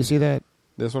tattoo, right? You see that?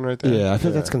 This one right there? Yeah, I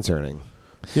think that's concerning.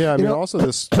 Yeah, I mean, also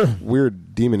this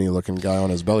weird demon-y looking guy on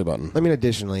his belly button. I mean,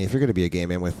 additionally, if you're going to be a gay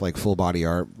man with, like, full body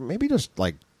art, maybe just,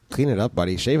 like, clean it up,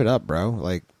 buddy. Shave it up, bro.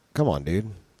 Like, come on,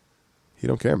 dude. You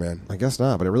don't care, man. I guess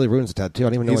not, but it really ruins the tattoo. I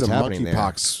don't even know what's happening there. He's a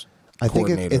monkeypox I think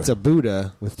it's a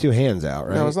Buddha with two hands out,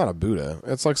 right? No, it's not a Buddha.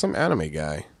 It's like some anime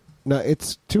guy. No,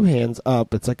 it's two hands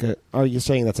up. It's like a... Are you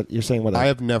saying you're saying what? I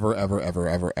have never, ever, ever,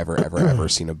 ever, ever, ever, ever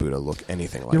seen a Buddha look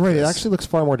anything like You're right. this. It actually looks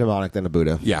far more demonic than a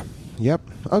Buddha. Yeah. Yep.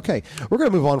 Okay. We're going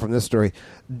to move on from this story.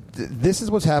 This is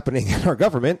what's happening in our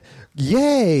government.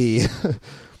 Yay!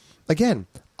 Again,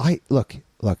 look,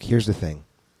 here's the thing.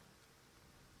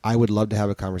 I would love to have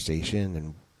a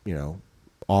conversation and,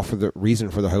 offer the reason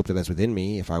for the hope that's within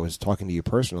me. If I was talking to you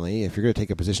personally, if you're going to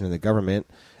take a position in the government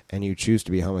and you choose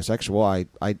to be homosexual, I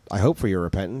hope for your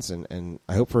repentance and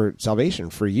I hope for salvation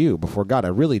for you before God. I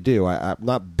really do. I'm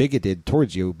not bigoted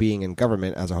towards you being in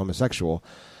government as a homosexual.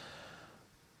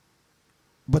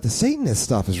 But the Satanist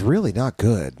stuff is really not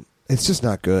good. It's just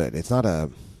not good. It's not a...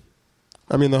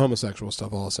 I mean, the homosexual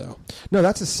stuff also. No,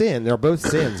 that's a sin. They're both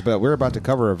sins, but we're about to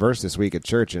cover a verse this week at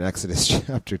church in Exodus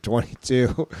chapter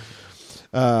 22.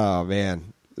 Oh,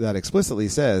 man. That explicitly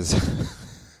says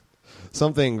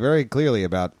something very clearly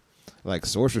about, like,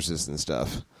 sorceresses and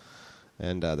stuff.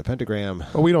 And the pentagram...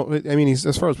 Well, we don't... I mean,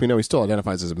 as far as we know, he still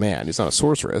identifies as a man. He's not a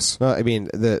sorceress. I mean,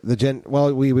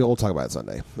 well, we will talk about it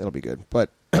Sunday. It'll be good. But...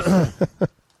 yeah.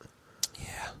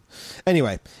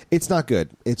 Anyway, it's not good.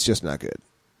 It's just not good.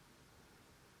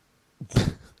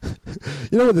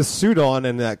 With the suit on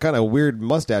and that kind of weird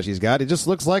mustache he's got, it just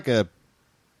looks like a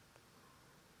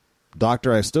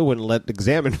doctor I still wouldn't let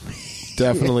examine me.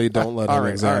 Definitely don't let him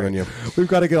examine you. We've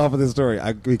got to get off of this story.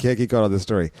 We can't keep going on this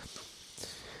story.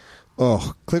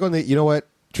 Oh, click on the... You know what?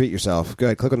 Treat yourself. Go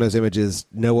ahead. Click on those images.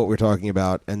 Know what we're talking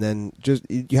about. And then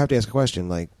you have to ask a question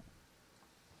like,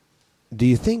 do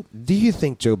you think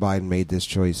Joe Biden made this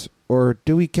choice? Or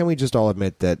can we just all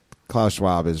admit that Klaus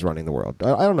Schwab is running the world?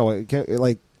 I don't know.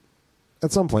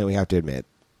 At some point we have to admit.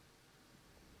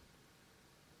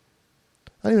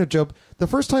 I don't even know, Joe. The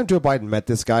first time Joe Biden met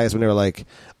this guy is when they were like,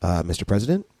 Mr.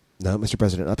 President? No, Mr.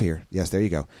 President, up here. Yes, there you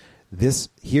go. This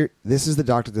is the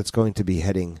doctor that's going to be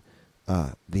heading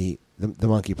the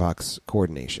monkeypox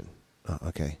coordination.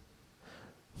 Okay.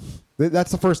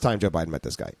 That's the first time Joe Biden met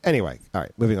this guy. Anyway, all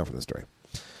right, moving on from the story.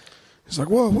 He's like,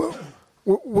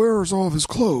 where's all of his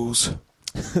clothes?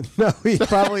 No, he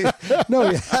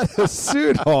had a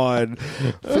suit on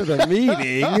for the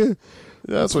meeting.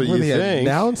 That's what for you the think.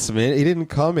 Announcement. He didn't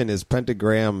come in his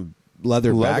pentagram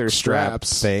leather back strap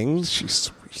straps thing.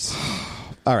 Jeez.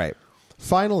 All right.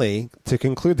 Finally, to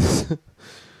conclude this,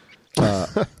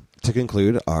 to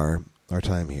conclude our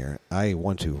time here, I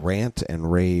want to rant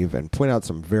and rave and point out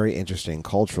some very interesting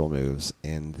cultural moves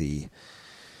in the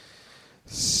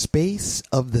space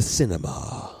of the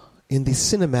cinema, in the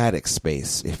cinematic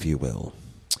space, if you will.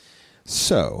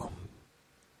 So,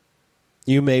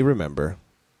 you may remember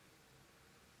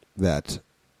that,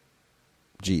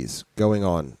 going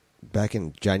on back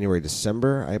in January,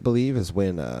 December, I believe, is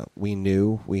when we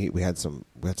knew we had some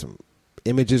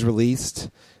images released,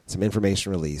 some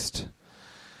information released,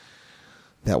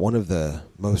 that one of the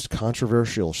most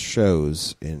controversial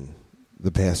shows in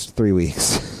the past 3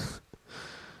 weeks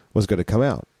was going to come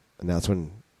out. And that's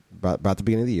when, about the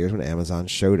beginning of the year, when Amazon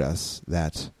showed us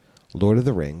that Lord of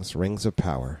the Rings, Rings of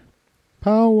Power,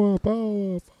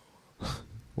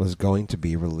 was going to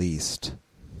be released.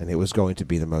 And it was going to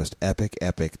be the most epic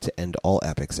to end all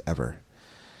epics ever.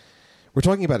 We're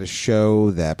talking about a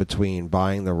show that, between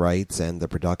buying the rights and the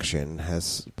production,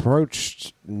 has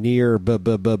approached near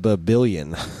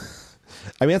billion. I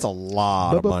mean, that's a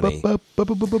lot of money.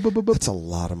 That's a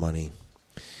lot of money.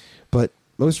 But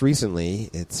most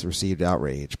recently, it's received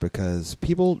outrage because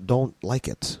people don't like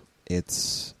it.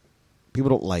 People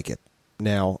don't like it.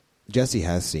 Now, Jesse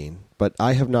has seen, but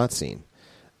I have not seen.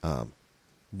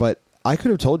 But I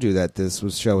could have told you that this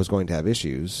show was going to have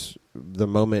issues the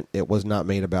moment it was not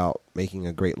made about making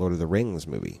a great Lord of the Rings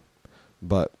movie,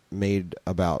 but made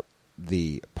about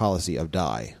the policy of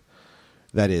DIE.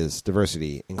 That is,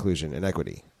 diversity, inclusion, and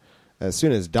equity. As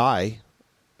soon as DIE,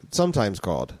 sometimes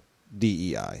called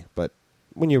DEI, but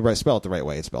when you spell it the right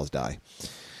way, it spells DIE.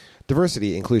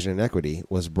 Diversity, inclusion, and equity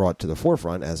was brought to the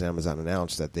forefront as Amazon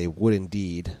announced that they would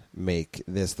indeed make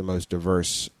this the most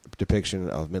diverse depiction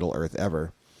of Middle-earth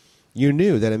ever. You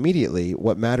knew that immediately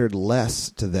what mattered less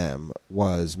to them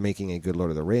was making a good Lord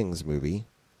of the Rings movie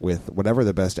with whatever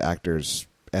the best actor's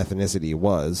ethnicity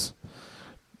was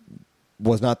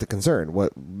not the concern.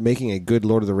 What making a good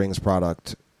Lord of the Rings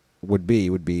product would be,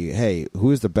 hey, who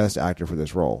is the best actor for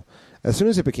this role? As soon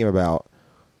as it became about,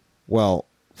 well,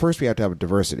 first we have to have a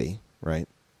diversity, right?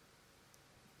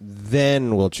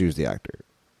 Then we'll choose the actor.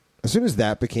 As soon as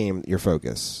that became your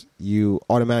focus, you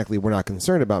automatically were not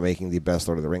concerned about making the best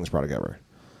Lord of the Rings product ever.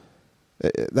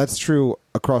 That's true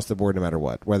across the board no matter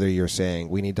what. Whether you're saying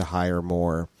we need to hire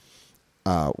more,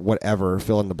 whatever,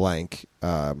 fill in the blank,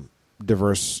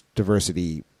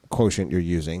 diversity quotient you're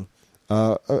using,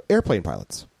 airplane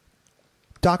pilots,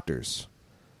 doctors,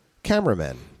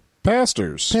 cameramen,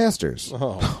 pastors.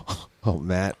 Oh,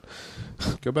 Matt.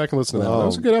 Go back and listen to that. That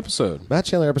was a good episode. Matt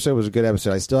Chandler episode was a good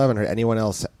episode. I still haven't heard anyone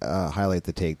else highlight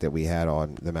the take that we had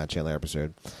on the Matt Chandler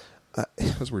episode.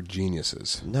 Because we're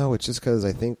geniuses. No, it's just because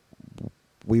I think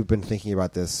we've been thinking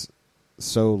about this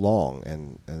so long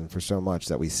and for so much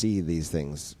that we see these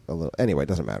things a little. Anyway, it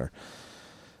doesn't matter.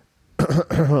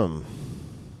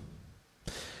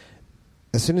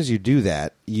 As soon as you do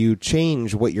that, you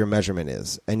change what your measurement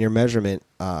is. And your measurement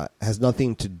has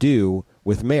nothing to do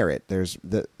with merit. There's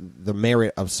the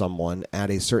merit of someone at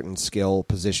a certain skill,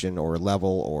 position, or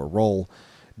level, or role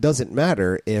doesn't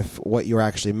matter if what you're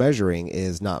actually measuring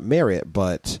is not merit,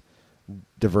 but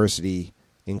diversity,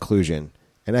 inclusion,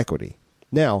 and equity.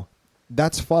 Now,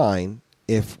 that's fine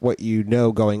if what you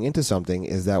know going into something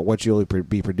is that what you'll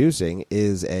be producing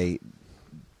is a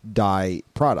DIE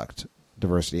product,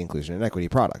 diversity, inclusion, and equity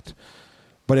product.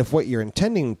 But if what you're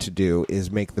intending to do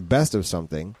is make the best of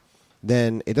something,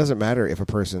 then it doesn't matter if a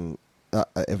person,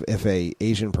 if a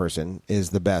Asian person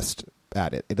is the best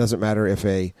at it. It doesn't matter if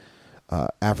a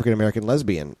African American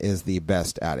lesbian is the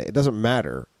best at it. It doesn't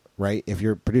matter, right? If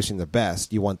you're producing the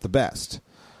best, you want the best.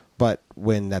 But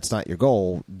when that's not your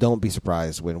goal, don't be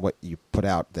surprised when what you put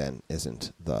out then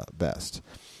isn't the best.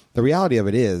 The reality of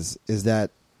it is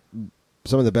that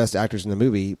some of the best actors in the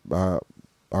movie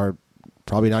are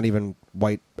probably not even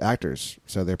white actors,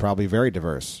 so they're probably very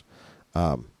diverse.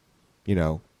 You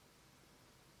know,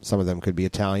 some of them could be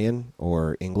Italian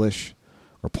or English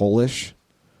or Polish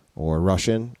or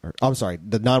Russian. Or I'm sorry,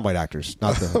 the non-white actors,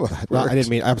 not the. I didn't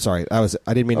mean. I'm sorry. I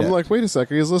didn't mean. I'm like, wait a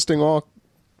second. He's listing all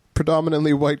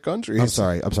predominantly white countries. I'm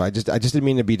sorry. I just didn't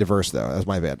mean to be diverse though. That was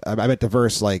my bad. I meant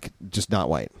diverse, like just not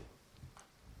white.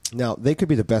 Now they could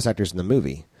be the best actors in the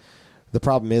movie. The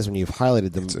problem is when you've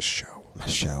highlighted them. It's a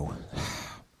show.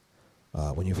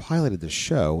 When you've highlighted the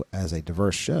show as a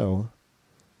diverse show,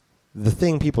 the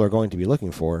thing people are going to be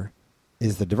looking for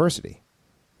is the diversity.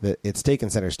 That it's taken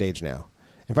center stage now.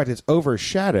 In fact, it's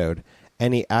overshadowed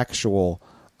any actual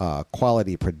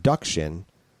quality production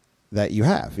that you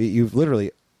have. You've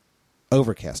literally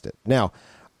overcast it. Now,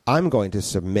 I'm going to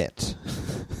submit.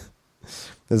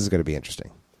 This is going to be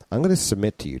interesting. I'm going to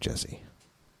submit to you, Jesse,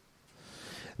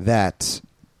 that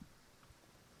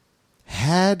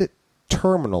had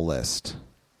Terminal List,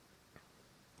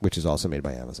 which is also made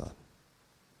by Amazon,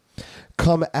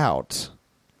 come out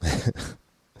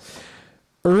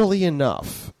early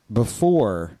enough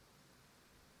before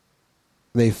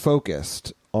they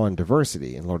focused on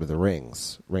diversity in Lord of the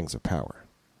Rings, Rings of Power,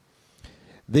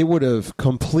 they would have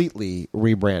completely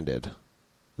rebranded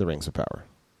the Rings of Power.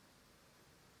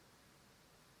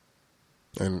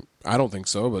 And I don't think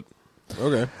so, but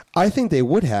okay. I think they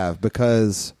would have,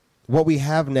 because what we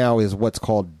have now is what's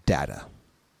called data.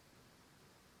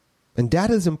 And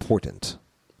data is important,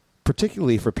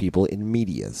 particularly for people in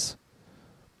medias.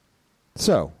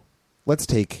 So, let's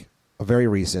take a very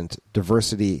recent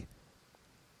diversity,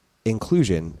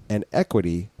 inclusion, and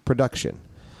equity production.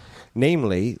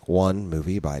 Namely, one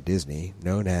movie by Disney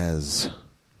known as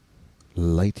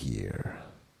Lightyear.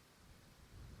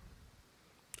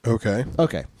 Okay.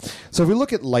 So if we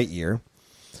look at Lightyear,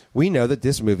 we know that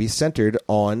this movie centered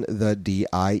on the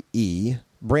DIE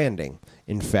branding.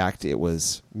 In fact, it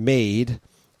was made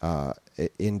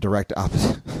in direct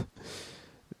opposition.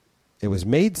 It was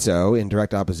made so in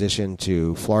direct opposition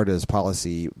to Florida's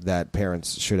policy that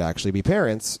parents should actually be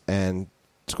parents and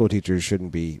school teachers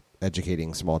shouldn't be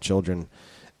educating small children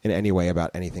in any way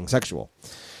about anything sexual.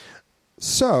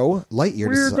 So Lightyear.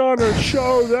 We're gonna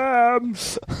show them.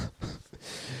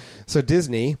 So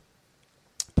Disney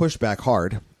pushed back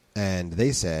hard, and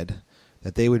they said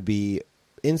that they would be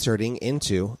inserting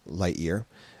into Lightyear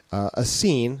a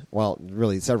scene, well,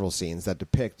 really several scenes, that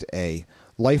depict a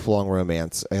lifelong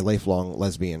romance, a lifelong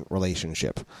lesbian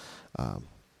relationship.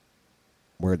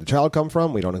 Where did the child come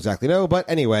from? We don't exactly know, but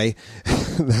anyway,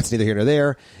 that's neither here nor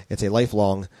there. It's a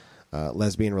lifelong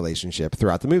lesbian relationship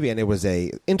throughout the movie, and it was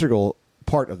a integral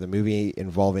part of the movie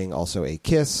involving also a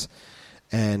kiss.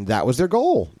 And that was their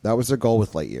goal. That was their goal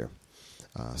with Lightyear.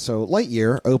 So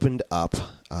Lightyear opened up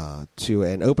to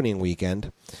an opening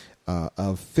weekend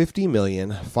of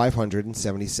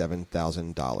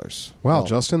 $50,577,000. Wow, well,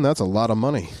 Justin, that's a lot of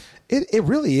money. It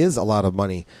really is a lot of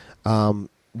money.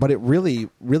 But it really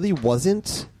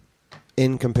wasn't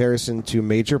in comparison to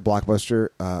major blockbuster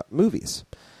movies.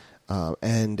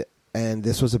 And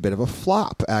this was a bit of a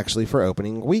flop, actually, for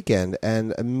opening weekend.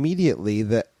 And immediately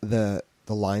the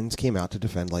lines came out to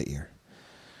defend Lightyear.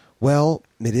 Well,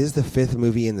 it is the fifth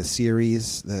movie in the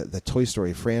series, the Toy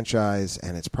Story franchise,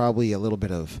 and it's probably a little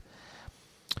bit of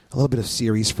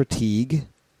series fatigue.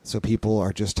 So people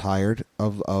are just tired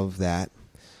of that.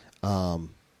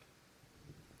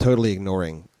 Totally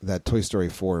ignoring that Toy Story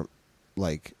 4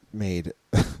 made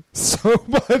so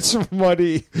much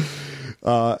money.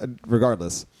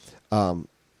 Regardless,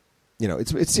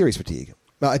 it's series fatigue.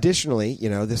 Additionally,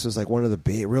 this was one of the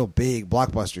real big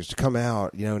blockbusters to come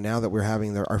out, now that we're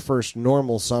having our first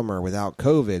normal summer without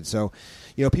COVID. So,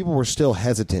 people were still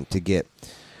hesitant to get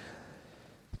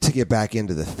back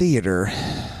into the theater.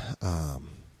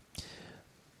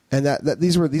 And that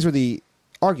these were the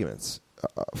arguments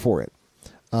for it.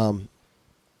 And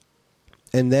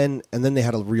then they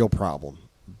had a real problem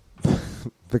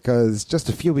because just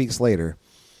a few weeks later,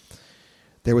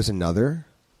 there was another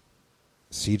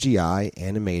CGI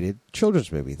animated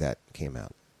children's movie that came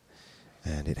out.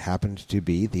 And it happened to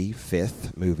be the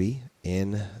fifth movie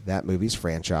in that movie's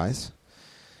franchise.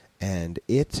 And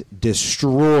it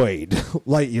destroyed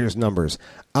Lightyear's numbers.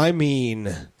 I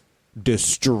mean,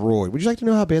 destroyed. Would you like to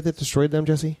know how bad that destroyed them,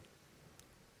 Jesse?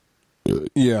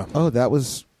 Yeah. Oh, that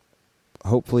was...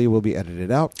 Hopefully will be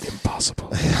edited out.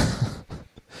 Impossible.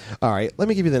 All right, let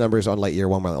me give you the numbers on Lightyear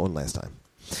one last time.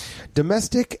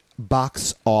 Domestic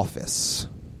box office.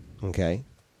 Okay.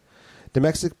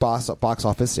 Domestic box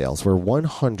office sales were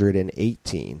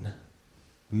 $118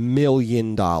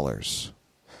 million.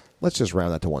 Let's just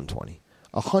round that to 120.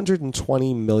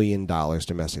 $120 million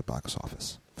domestic box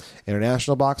office.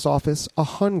 International box office,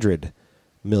 $100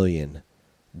 million,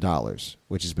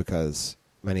 which is because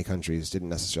many countries didn't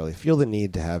necessarily feel the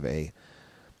need to have a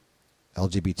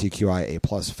LGBTQIA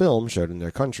plus film showed in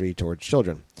their country towards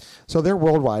children. So their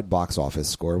worldwide box office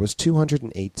score was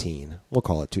 218. We'll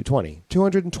call it 220.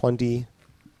 $220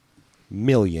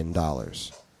 million. Wow,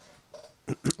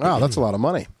 that's a lot of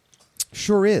money.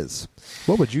 Sure is.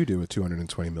 What would you do with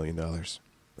 $220 million?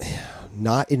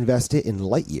 Not invest it in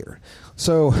Lightyear.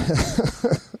 So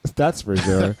that's for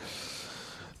sure.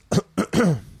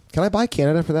 Can I buy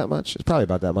Canada for that much? It's probably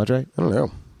about that much, right? I don't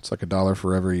know. It's like $1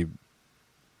 for every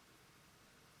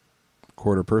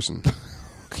quarter person.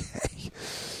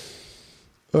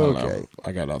 Okay.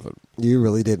 I got nothing. You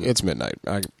really didn't. It's midnight.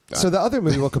 So the other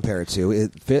movie we'll compare it to,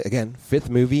 again, fifth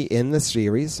movie in the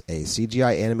series, a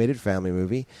CGI animated family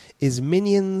movie, is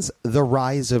Minions: The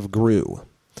Rise of Gru.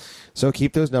 So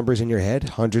keep those numbers in your head.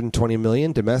 120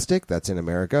 million domestic, that's in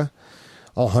America.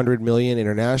 100 million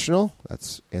international,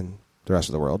 that's in the rest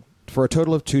of the world, for a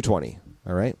total of 220.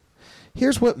 All right?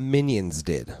 Here's what Minions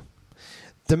did.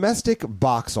 Domestic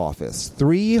box office,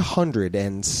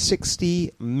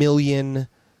 $360 million.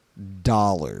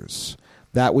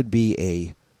 That would be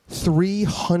a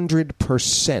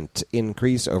 300%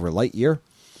 increase over Lightyear.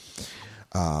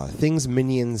 Things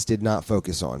Minions did not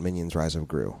focus on, Minions: Rise of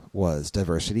Gru, was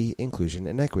diversity, inclusion,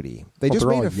 and equity. They just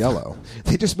made yellow.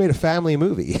 They just made a family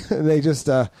movie. They just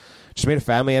made a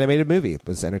family animated movie. It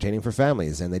was entertaining for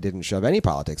families, and they didn't shove any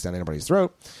politics down anybody's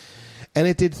throat. And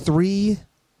it did 3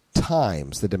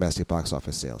 times the domestic box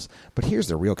office sales. But here's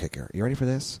the real kicker. You ready for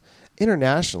this?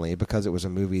 Internationally, because it was a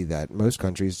movie that most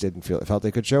countries felt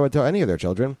they could show it to any of their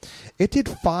children, it did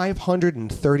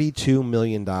 $532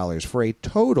 million for a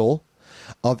total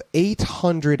of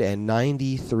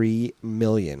 $893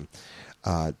 million.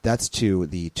 That's to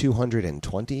the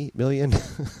 $220 million.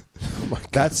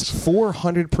 That's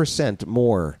 400%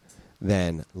 more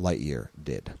than Lightyear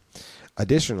did.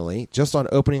 Additionally, just on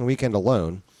opening weekend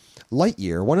alone,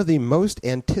 Lightyear, one of the most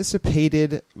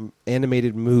anticipated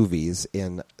animated movies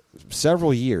in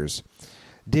several years,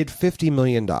 did $50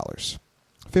 million. $50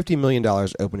 million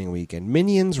opening weekend.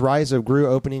 Minions: Rise of Gru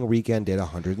opening weekend did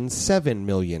 $107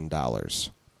 million.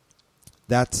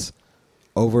 That's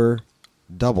over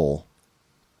double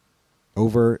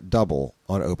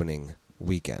on opening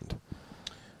weekend.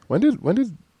 When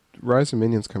did Rise of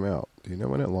Minions come out? Do you know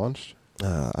when it launched?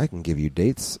 I can give you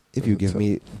dates if you give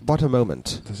me but a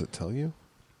moment. Does it tell you?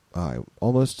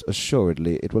 Almost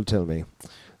assuredly it will tell me.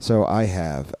 So I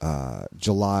have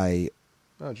July.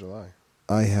 Oh, July.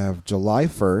 I have July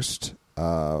 1st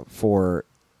for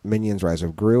Minions: Rise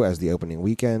of Gru as the opening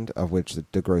weekend, of which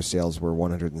the gross sales were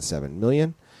 $107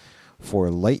 million. For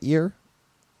Lightyear,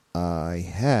 I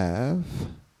have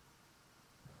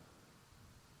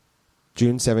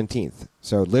June 17th.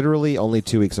 So literally only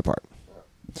 2 weeks apart.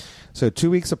 So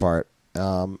 2 weeks apart,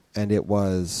 and it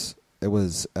was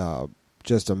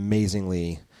just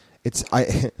amazingly.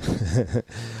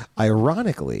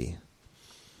 Ironically,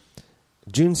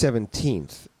 June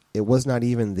 17th, it was not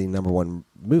even the number one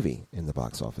movie in the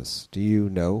box office. Do you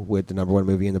know what the number one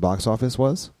movie in the box office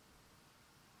was?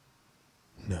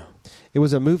 No. It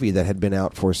was a movie that had been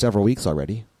out for several weeks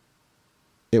already.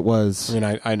 It was... I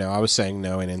mean, I know. I was saying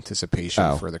no in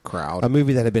anticipation for the crowd. A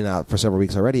movie that had been out for several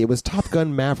weeks already. It was Top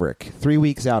Gun Maverick. 3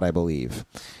 weeks out, I believe.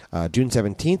 June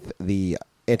 17th, the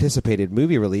anticipated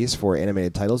movie release for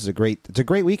animated titles. It's a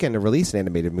great weekend to release an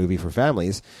animated movie for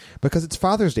families because it's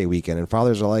Father's Day weekend, and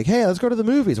fathers are like, hey, let's go to the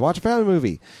movies, watch a family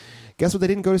movie. Guess what they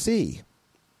didn't go to see?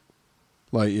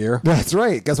 Lightyear. That's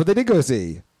right. Guess what they did go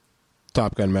see?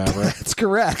 Top Gun Maverick. That's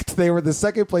correct. They were the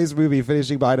second place movie,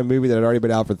 finishing behind a movie that had already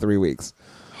been out for 3 weeks.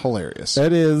 Hilarious.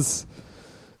 That is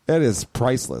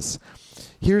priceless.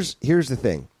 Here's the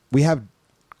thing. We have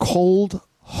cold,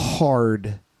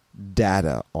 hard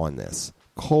data on this.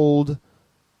 Cold,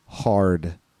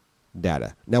 hard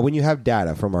data. Now, when you have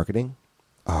data for marketing,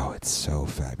 it's so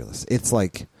fabulous. It's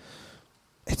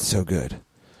so good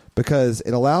because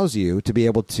it allows you to be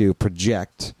able to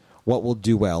project what will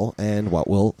do well and what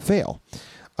will fail.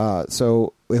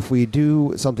 So if we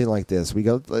do something like this, we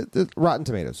go Rotten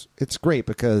Tomatoes. It's great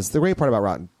because the great part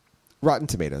about Rotten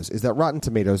Tomatoes is that Rotten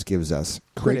Tomatoes gives us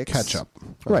critics. Great catch-up.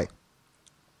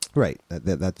 Right.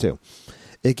 That too.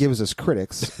 It gives us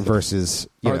critics versus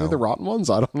Are they the rotten ones?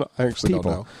 I don't know. I actually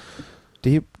people. don't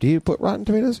know. Do you put Rotten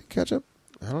Tomatoes in ketchup?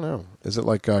 I don't know. Is it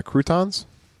like croutons?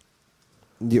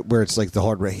 Where it's like the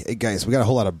hard way. Hey guys, we got a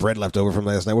whole lot of bread left over from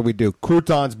last night. What do we do?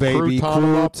 Croutons, baby.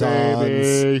 Croutons.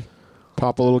 Baby.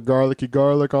 Pop a little garlic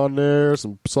on there,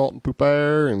 some salt and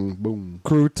pepper, and boom.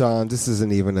 Croutons. This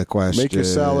isn't even a question. Make your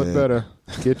salad better.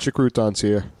 Get your croutons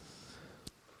here.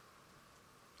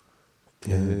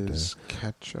 Is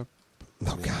ketchup?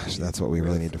 Oh gosh, that's what we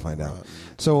really need to find out.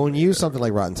 So when you use something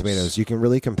like Rotten Tomatoes, you can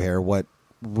really compare what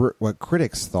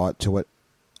critics thought to what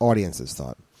audiences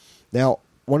thought. Now,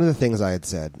 one of the things I had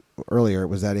said earlier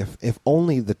was that if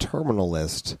only the terminal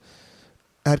list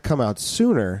had come out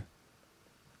sooner,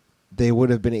 they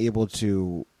would have been able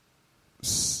to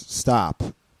stop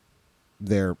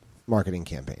their marketing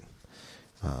campaign.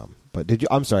 But did you?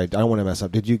 I'm sorry, I don't want to mess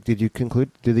up. Did you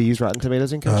conclude? Do they use Rotten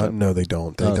Tomatoes in ketchup? No, they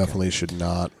don't. They definitely should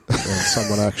not. And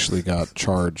someone actually got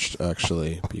charged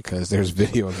because there's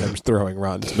video of them throwing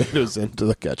Rotten Tomatoes into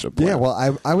the ketchup. Yeah,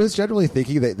 well, I was generally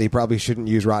thinking that they probably shouldn't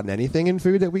use rotten anything in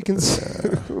food that we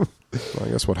consume. Well, I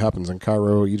guess what happens in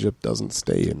Cairo, Egypt, doesn't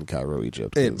stay in Cairo,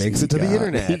 Egypt. It makes it to the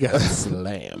internet. He got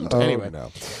slammed. Anyway,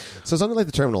 no. So something like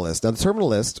the Terminal List. Now, the Terminal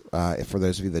List, for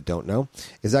those of you that don't know,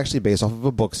 is actually based off of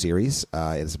a book series.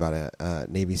 It's about a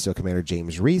Navy SEAL Commander,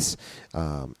 James Reese.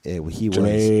 He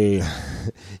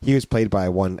was played by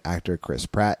one actor, Chris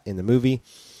Pratt, in the movie.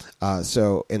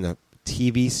 So in the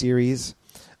TV series,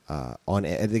 and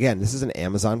again, this is an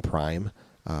Amazon Prime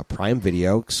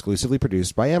Video, exclusively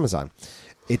produced by Amazon.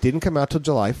 It didn't come out till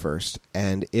July 1st,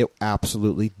 and it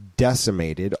absolutely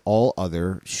decimated all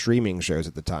other streaming shows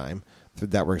at the time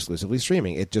that were exclusively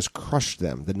streaming. It just crushed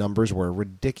them. The numbers were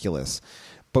ridiculous.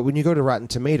 But when you go to Rotten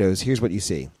Tomatoes, here's what you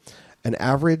see. An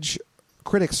average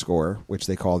critic score, which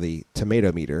they call the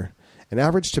tomato meter, an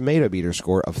average tomato meter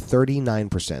score of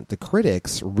 39%. The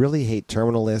critics really hate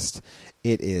Terminal List.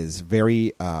 It is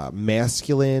very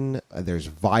masculine. There's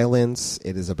violence.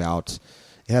 It is about...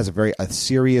 It has a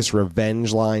serious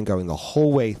revenge line going the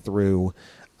whole way through.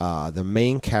 The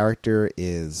main character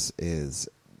is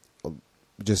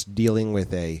just dealing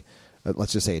with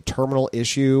let's just say a terminal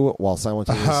issue while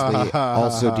simultaneously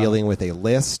also dealing with a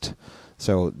list.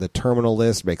 So the Terminal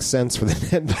List makes sense for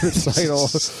the end of the title.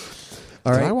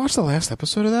 All right. Did I watch the last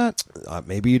episode of that?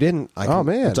 Maybe you didn't. Man.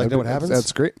 Would you like to know what happens?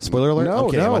 That's great. Spoiler alert?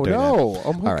 No.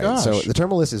 Oh, my gosh. gosh. So the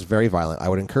Terminal List is very violent. I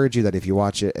would encourage you that if you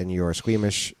watch it and you're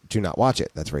squeamish, do not watch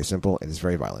it. That's very simple. It is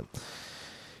very violent.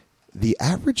 The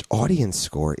average audience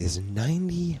score is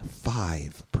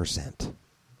 95%.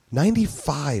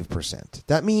 95%.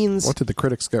 That means... What did the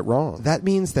critics get wrong? That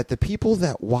means that the people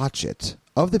that watch it,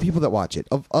 of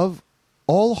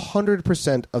all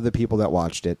 100% of the people that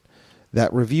watched it,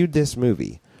 that reviewed this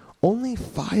movie, only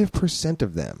 5%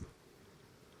 of them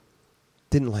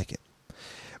didn't like it.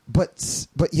 But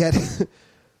yet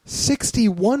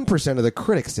 61% of the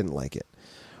critics didn't like it.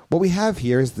 What we have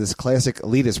here is this classic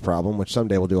elitist problem, which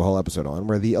someday we'll do a whole episode on,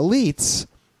 where the elites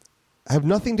have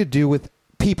nothing to do with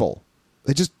people.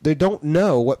 They don't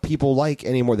know what people like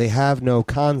anymore. They have no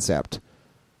concept.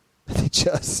 They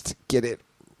just get it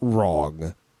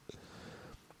wrong.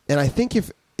 And I think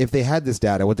if they had this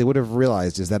data, what they would have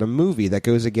realized is that a movie that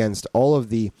goes against all of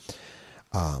the,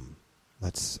 how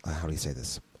do you say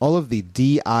this? All of the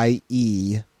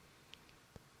DIE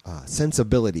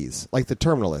sensibilities, like the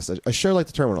Terminal List, a show like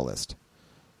the Terminal List,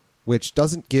 which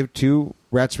doesn't give two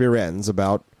rat's rear ends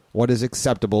about what is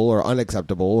acceptable or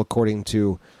unacceptable according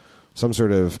to some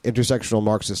sort of intersectional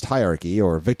Marxist hierarchy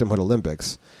or victimhood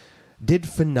Olympics, did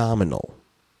phenomenal,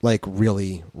 like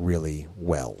really, really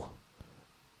well.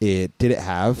 Did it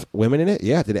have women in it?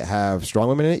 Yeah. Did it have strong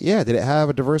women in it? Yeah. Did it have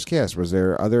a diverse cast? Was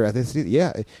there other ethnicity?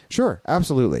 Yeah. Sure.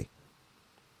 Absolutely.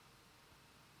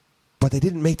 But they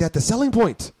didn't make that the selling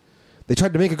point. They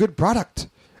tried to make a good product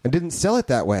and didn't sell it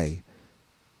that way.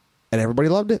 And everybody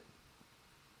loved it.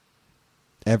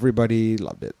 Everybody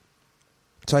loved it.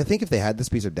 So I think if they had this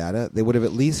piece of data, they would have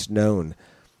at least known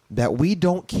that we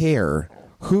don't care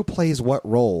who plays what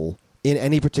role in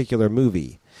any particular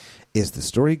movie. Is the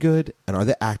story good, and are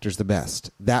the actors the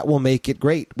best? That will make it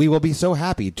great. We will be so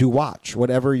happy to watch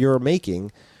whatever you're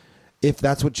making if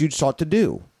that's what you sought to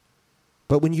do.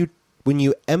 But when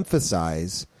you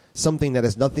emphasize something that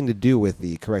has nothing to do with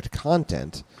the correct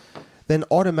content, then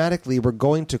automatically we're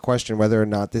going to question whether or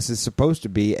not this is supposed to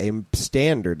be a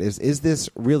standard. Is this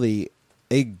really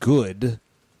a good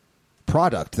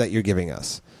product that you're giving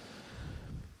us?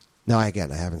 Now,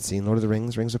 again, I haven't seen Lord of the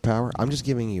Rings, Rings of Power. I'm just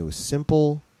giving you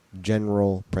simple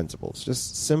general principles,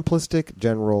 just simplistic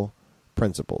general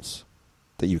principles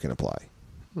that you can apply.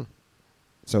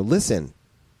 So listen,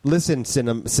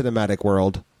 cinematic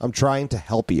world. I'm trying to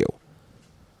help you.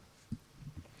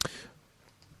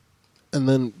 And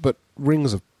then, but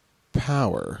Rings of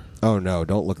Power. Oh no,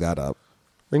 don't look that up.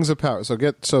 Rings of Power. So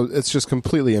it's just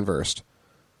completely inversed.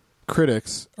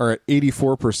 Critics are at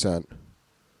 84%,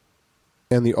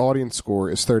 and the audience score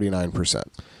is 39%.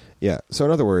 Yeah. So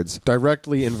in other words,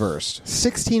 directly inversed.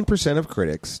 16% of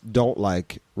critics don't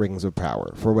like Rings of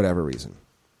Power for whatever reason.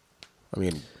 I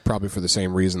mean, probably for the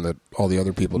same reason that all the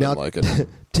other people didn't like it.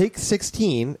 Take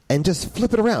 16 and just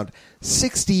flip it around.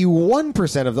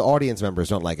 61% of the audience members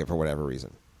don't like it for whatever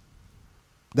reason.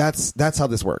 That's how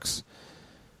this works.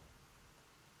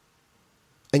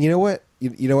 And you know what?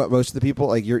 You know what? Most of the people,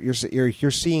 like you're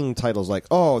seeing titles like,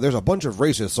 "Oh, there's a bunch of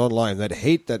racists online that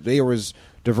hate that there was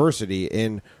diversity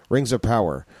in Rings of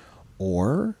Power,"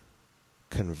 or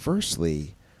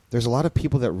conversely, there's a lot of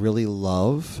people that really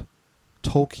love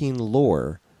Tolkien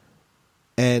lore,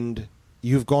 and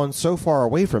you've gone so far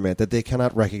away from it that they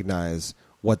cannot recognize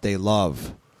what they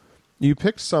love. You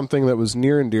picked something that was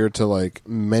near and dear to like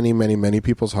many, many, many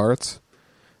people's hearts,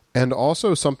 and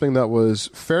also something that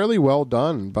was fairly well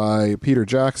done by Peter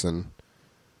Jackson.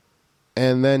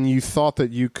 And then you thought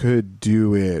that you could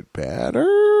do it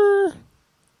better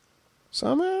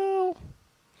somehow.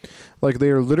 Like, they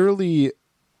are literally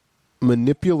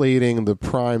manipulating the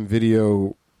Prime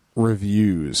Video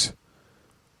reviews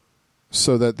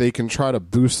so that they can try to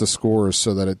boost the scores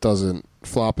so that it doesn't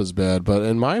flop as bad. But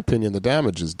in my opinion, the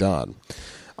damage is done.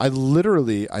 I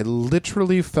literally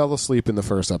fell asleep in the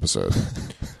first episode.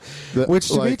 Which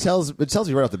to me tells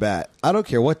you right off the bat, I don't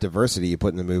care what diversity you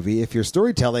put in the movie. If your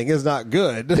storytelling is not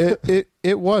good.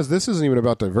 It was. This isn't even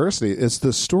about diversity. It's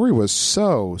the story was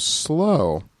so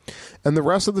slow. And the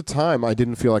rest of the time, I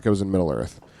didn't feel like I was in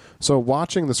Middle-earth. So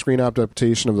watching the screen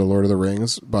adaptation of The Lord of the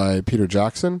Rings by Peter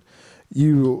Jackson,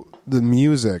 the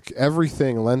music,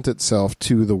 everything lent itself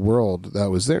to the world that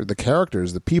was there. The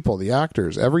characters, the people, the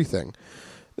actors, everything.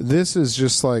 This is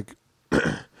just like...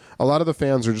 A lot of the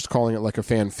fans are just calling it like a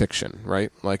fan fiction,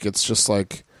 right? Like it's just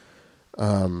like,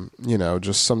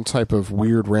 just some type of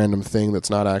weird random thing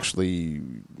that's not actually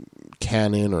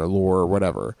canon or lore or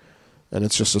whatever. And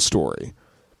it's just a story.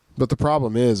 But the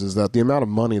problem is that the amount of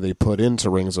money they put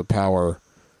into Rings of Power,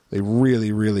 they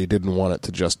really, really didn't want it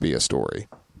to just be a story.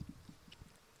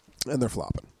 And they're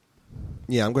flopping.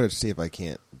 Yeah, I'm going to see if I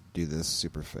can't do this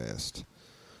super fast.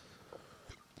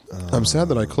 I'm sad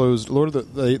that I closed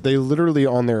they literally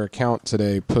on their account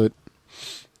today put,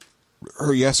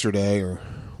 or yesterday or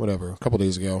whatever, a couple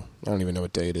days ago. I don't even know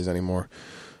what day it is anymore.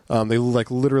 They like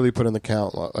literally put in the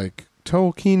account like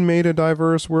Tolkien made a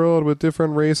diverse world with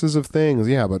different races of things.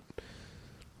 Yeah, but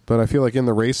I feel like in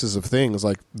the races of things,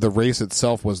 like the race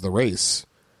itself was the race.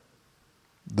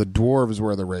 The dwarves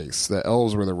were the race. The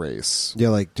elves were the race. Yeah,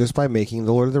 like just by making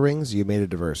The Lord of the Rings, you made a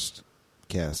diverse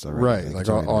cast already. Right, like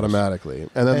automatically.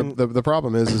 And then the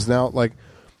problem is now, like,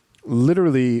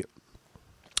 literally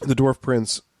the dwarf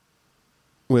prince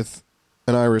with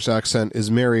an Irish accent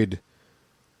is married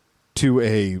to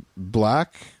a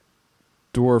black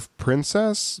dwarf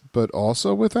princess, but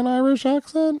also with an Irish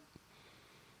accent?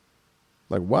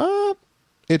 Like, what?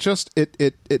 It just,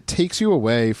 it takes you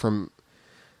away from...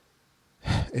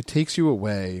 It takes you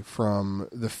away from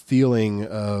the feeling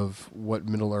of what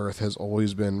Middle-earth has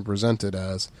always been presented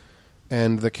as,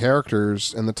 and the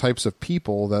characters and the types of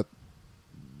people that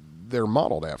they're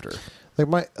modeled after.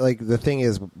 The thing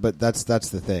is, but that's the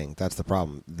thing. That's the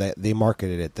problem. That they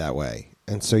marketed it that way,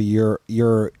 and so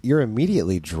you're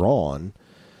immediately drawn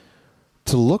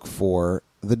to look for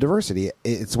the diversity.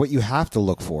 It's what you have to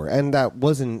look for, and that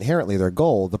was inherently their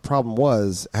goal. The problem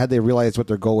was, had they realized what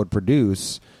their goal would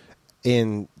produce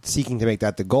in seeking to make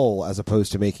that the goal as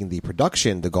opposed to making the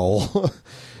production the goal,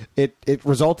 it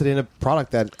resulted in a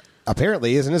product that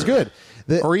apparently isn't as good.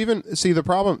 Or even, see, the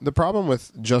problem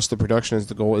with just the production as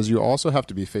the goal is you also have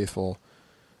to be faithful.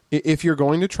 If you're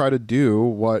going to try to do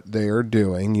what they are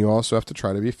doing, you also have to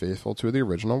try to be faithful to the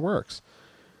original works.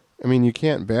 I mean, you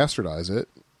can't bastardize it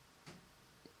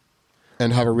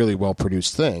and have a really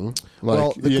well-produced thing.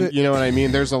 Like, you know what I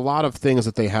mean? There's a lot of things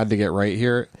that they had to get right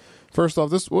here. First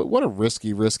off, what a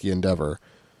risky endeavor,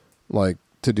 like,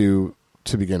 to do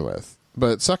to begin with.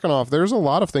 But second off, there's a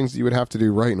lot of things that you would have to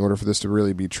do right in order for this to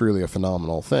really be truly a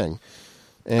phenomenal thing.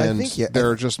 And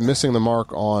they're just missing the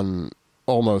mark on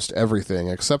almost everything,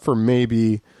 except for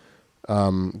maybe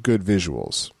good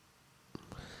visuals.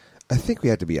 I think we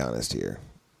have to be honest here,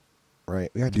 right?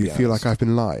 We have to do you feel like I've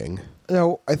been lying?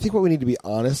 No, I think what we need to be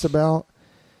honest about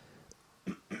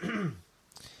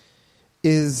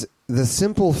is the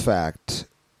simple fact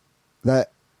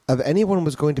that if anyone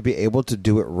was going to be able to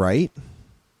do it right,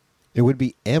 it would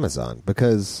be Amazon,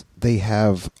 because they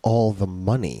have all the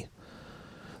money.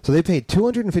 So they paid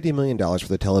 $250 million for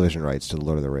the television rights to The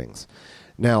Lord of the Rings.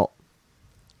 Now,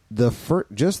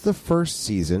 just the first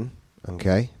season,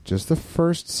 okay? Just the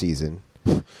first season.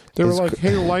 They were like,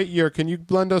 hey, Lightyear, can you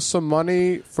lend us some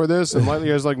money for this? And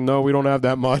Lightyear's like, no, we don't have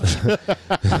that much.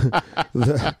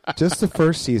 Just the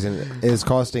first season is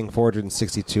costing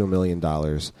 $462 million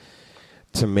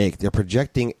to make. They're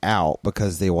projecting out,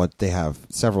 because they have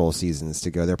several seasons to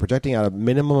go. They're projecting out a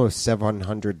minimum of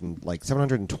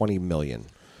 $720 million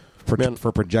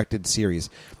for projected series.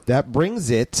 That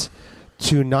brings it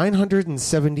to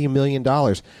 $970 million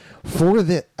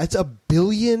that's $1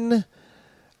 billion.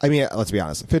 I mean, let's be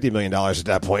honest, $50 million at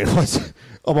that point was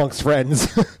amongst friends.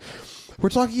 We're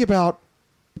talking about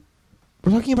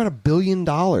We're talking about $1 billion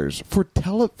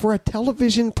for a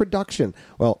television production.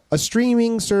 Well, a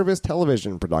streaming service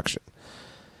television production.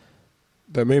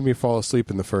 That made me fall asleep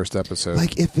in the first episode.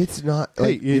 Like, if it's not... Hey,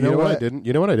 like, you know what I didn't?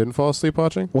 You know what I didn't fall asleep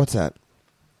watching? What's that?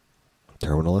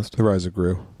 Terminalist? The Rise of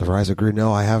Gru. The Rise of Gru?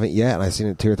 No, I haven't yet, and I've seen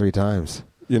it 2 or 3 times.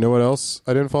 You know what else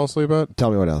I didn't fall asleep at? Tell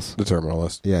me what else. The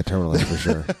Terminalist. Yeah, Terminalist for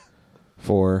sure.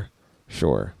 For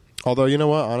sure. Although, you know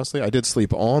what? Honestly, I did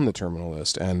sleep on the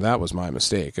Terminalist, and that was my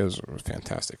mistake. It was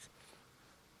fantastic.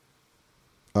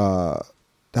 How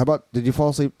about, did you fall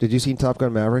asleep? Did you see Top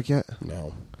Gun Maverick yet?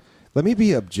 No. Let me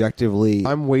be objectively...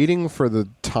 I'm waiting for the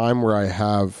time where I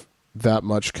have that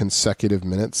much consecutive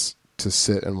minutes to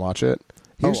sit and watch it.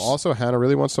 Also, Hannah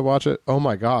really wants to watch it. Oh,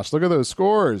 my gosh. Look at those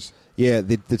scores. Yeah,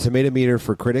 the tomato meter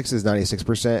for critics is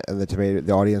 96%, and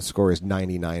the audience score is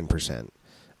 99%.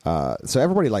 So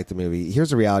everybody liked the movie. Here's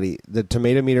the reality. The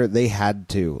tomato meter, they had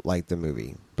to like the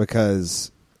movie,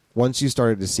 because once you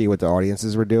started to see what the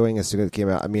audiences were doing as soon as it came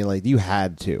out, I mean, like, you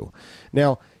had to.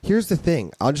 Now, here's the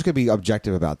thing. I'm just going to be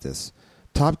objective about this.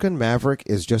 Top Gun Maverick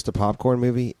is just a popcorn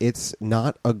movie. It's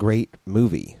not a great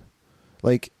movie.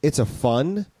 Like, it's a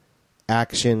fun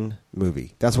action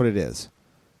movie. That's what it is.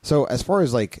 So as far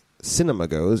as, like, cinema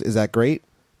goes, is that great?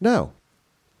 No.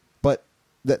 But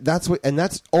that's what, and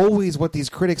that's always what these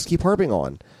critics keep harping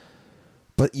on.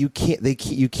 But you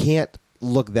can't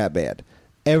look that bad.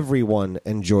 Everyone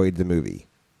enjoyed the movie.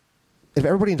 If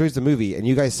everybody enjoys the movie and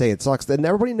you guys say it sucks, then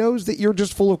everybody knows that you're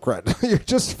just full of crud.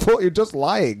 You're just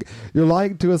lying. You're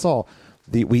lying to us all.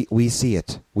 We see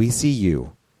it. We see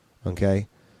you. Okay?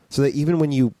 So that even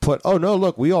when you put, oh no,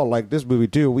 look, we all like this movie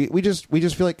too. We just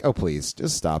feel like, oh please,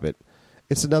 just stop it.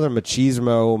 It's another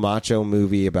macho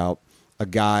movie about a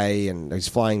guy and he's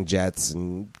flying jets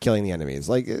and killing the enemies.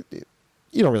 Like,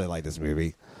 you don't really like this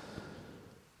movie.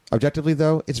 Objectively,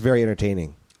 though, it's very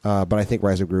entertaining. But I think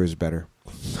Rise of Gru is better.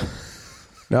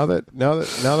 Now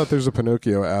that there's a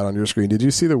Pinocchio ad on your screen, did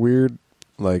you see the weird,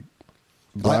 like,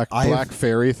 black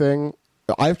fairy thing?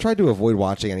 I've tried to avoid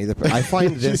watching any of the... I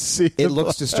find this... It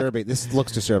looks disturbing. This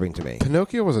looks disturbing to me.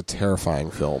 Pinocchio was a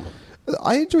terrifying film.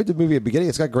 I enjoyed the movie at the beginning.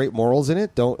 It's got great morals in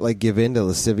it. Don't, like, give in to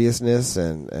lasciviousness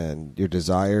and your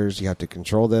desires. You have to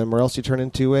control them, or else you turn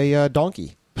into a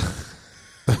donkey.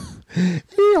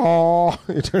 You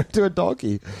turn into a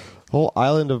donkey. Whole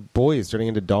island of boys turning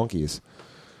into donkeys.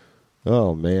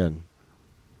 Oh, man.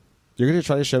 You're going to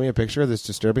try to show me a picture of this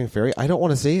disturbing fairy? I don't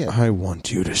want to see it. I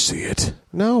want you to see it.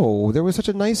 No, there was such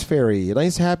a nice fairy. A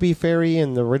nice, happy fairy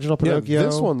in the original Pinocchio. Yeah,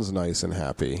 this one's nice and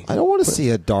happy. I don't want to see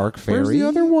a dark fairy. Where's the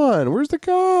other one? Where's the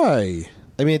guy?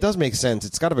 I mean, it does make sense.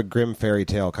 It's got a grim fairy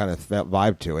tale kind of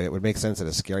vibe to it. It would make sense that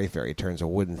a scary fairy turns a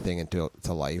wooden thing into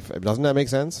life. Doesn't that make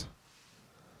sense?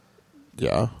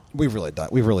 Yeah. We've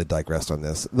really digressed on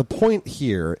this. The point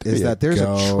here is that there's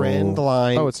a trend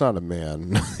line. Oh, it's not a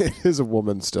man. It is a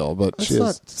woman still, but she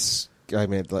is. I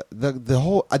mean, the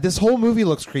whole this whole movie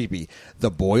looks creepy. The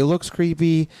boy looks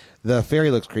creepy. The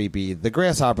fairy looks creepy. The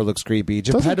grasshopper looks creepy.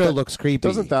 Geppetto looks creepy.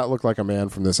 Doesn't that look like a man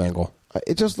from this angle?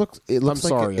 It just looks. It looks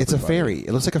it's a fairy.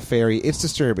 It looks like a fairy. It's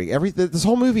disturbing. This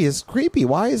whole movie is creepy.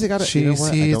 Why is it got? She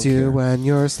sees you when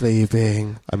you're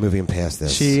sleeping. I'm moving past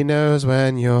this. She knows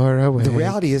when you're awake. The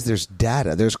reality is, there's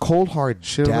data. There's cold hard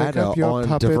data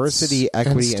on diversity,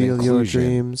 equity, and inclusion. Your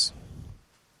dreams.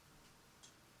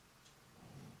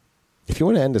 If you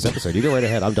want to end this episode, you go right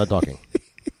ahead. I'm done talking.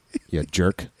 You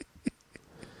jerk.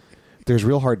 There's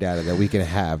real hard data that we can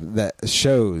have that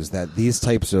shows that these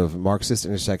types of Marxist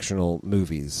intersectional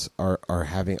movies are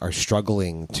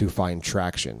struggling to find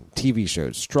traction. TV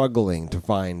shows struggling to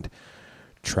find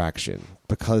traction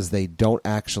because they don't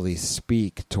actually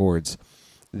speak towards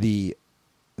the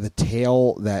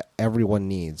tale that everyone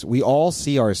needs. We all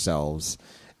see ourselves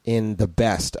in the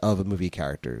best of movie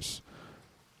characters.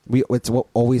 It's what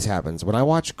always happens. When I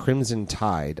watch Crimson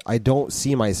Tide, I don't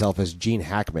see myself as Gene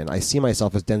Hackman. I see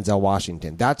myself as Denzel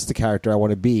Washington. That's the character I want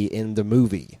to be in the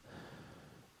movie.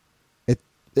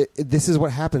 This is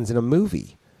what happens in a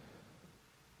movie.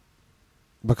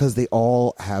 Because they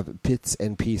all have bits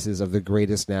and pieces of the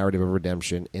greatest narrative of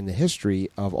redemption in the history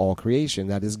of all creation.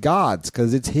 That is God's,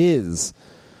 because it's His.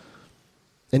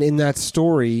 And in that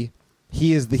story,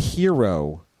 He is the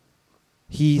hero.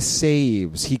 He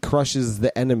saves. He crushes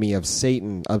the enemy of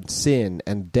Satan, of sin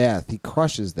and death. He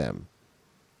crushes them.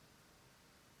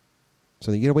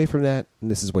 So you get away from that, and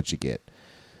this is what you get.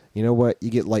 You know what? You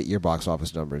get Lightyear box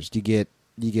office numbers. You get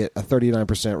a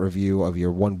 39% review of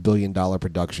your $1 billion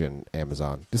production,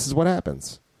 Amazon. This is what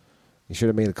happens. You should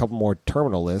have made a couple more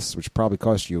terminal lists, which probably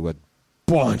cost you a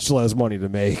bunch less money to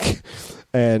make.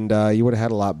 And you would have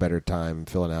had a lot better time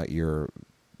filling out your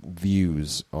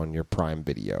views on your Prime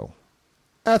Video.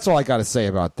 That's all I got to say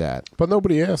about that. But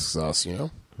nobody asks us, you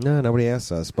know? No, nobody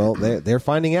asks us. Well, they're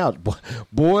finding out.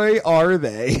 Boy, are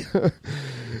they.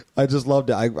 I just loved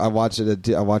it. I watched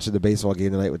the baseball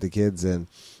game tonight with the kids, and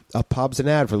up pops an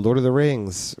ad for Lord of the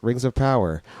Rings, Rings of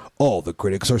Power. All the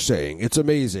critics are saying it's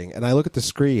amazing. And I look at the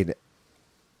screen.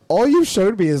 All you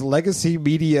showed me is legacy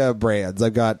media brands.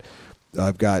 I've got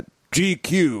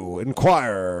GQ,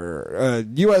 Inquirer,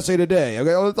 USA Today. I'm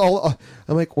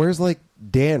like, where's like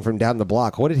Dan from down the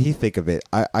block? What did he think of it?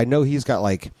 I know he's got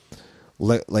like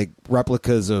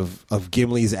replicas of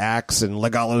Gimli's axe and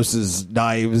Legolos's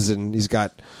knives, and he's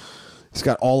got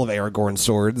all of Aragorn's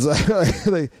swords.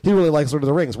 He really likes Lord of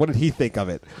the Rings. What did he think of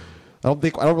it? I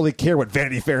don't really care what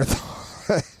Vanity Fair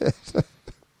thought.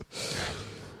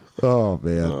 Oh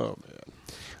man.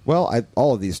 Well,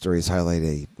 all of these stories highlight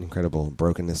a incredible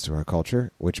brokenness to our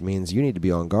culture, which means you need to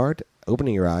be on guard,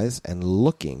 opening your eyes, and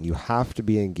looking. You have to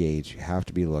be engaged. You have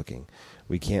to be looking.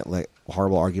 We can't let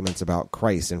horrible arguments about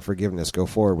Christ and forgiveness go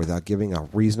forward without giving a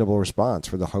reasonable response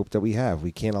for the hope that we have.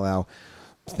 We can't allow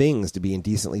things to be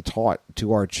indecently taught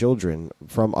to our children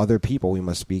from other people. We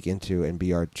must speak into and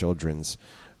be our children's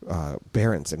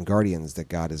parents and guardians that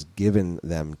God has given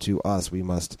them to us. We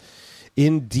must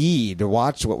indeed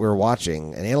watch what we're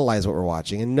watching and analyze what we're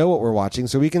watching and know what we're watching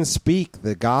so we can speak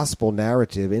the gospel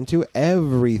narrative into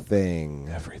everything.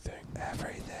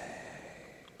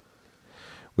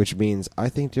 Which means, I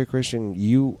think, dear Christian,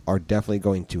 you are definitely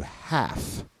going to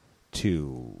have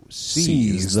to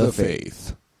seize the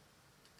faith.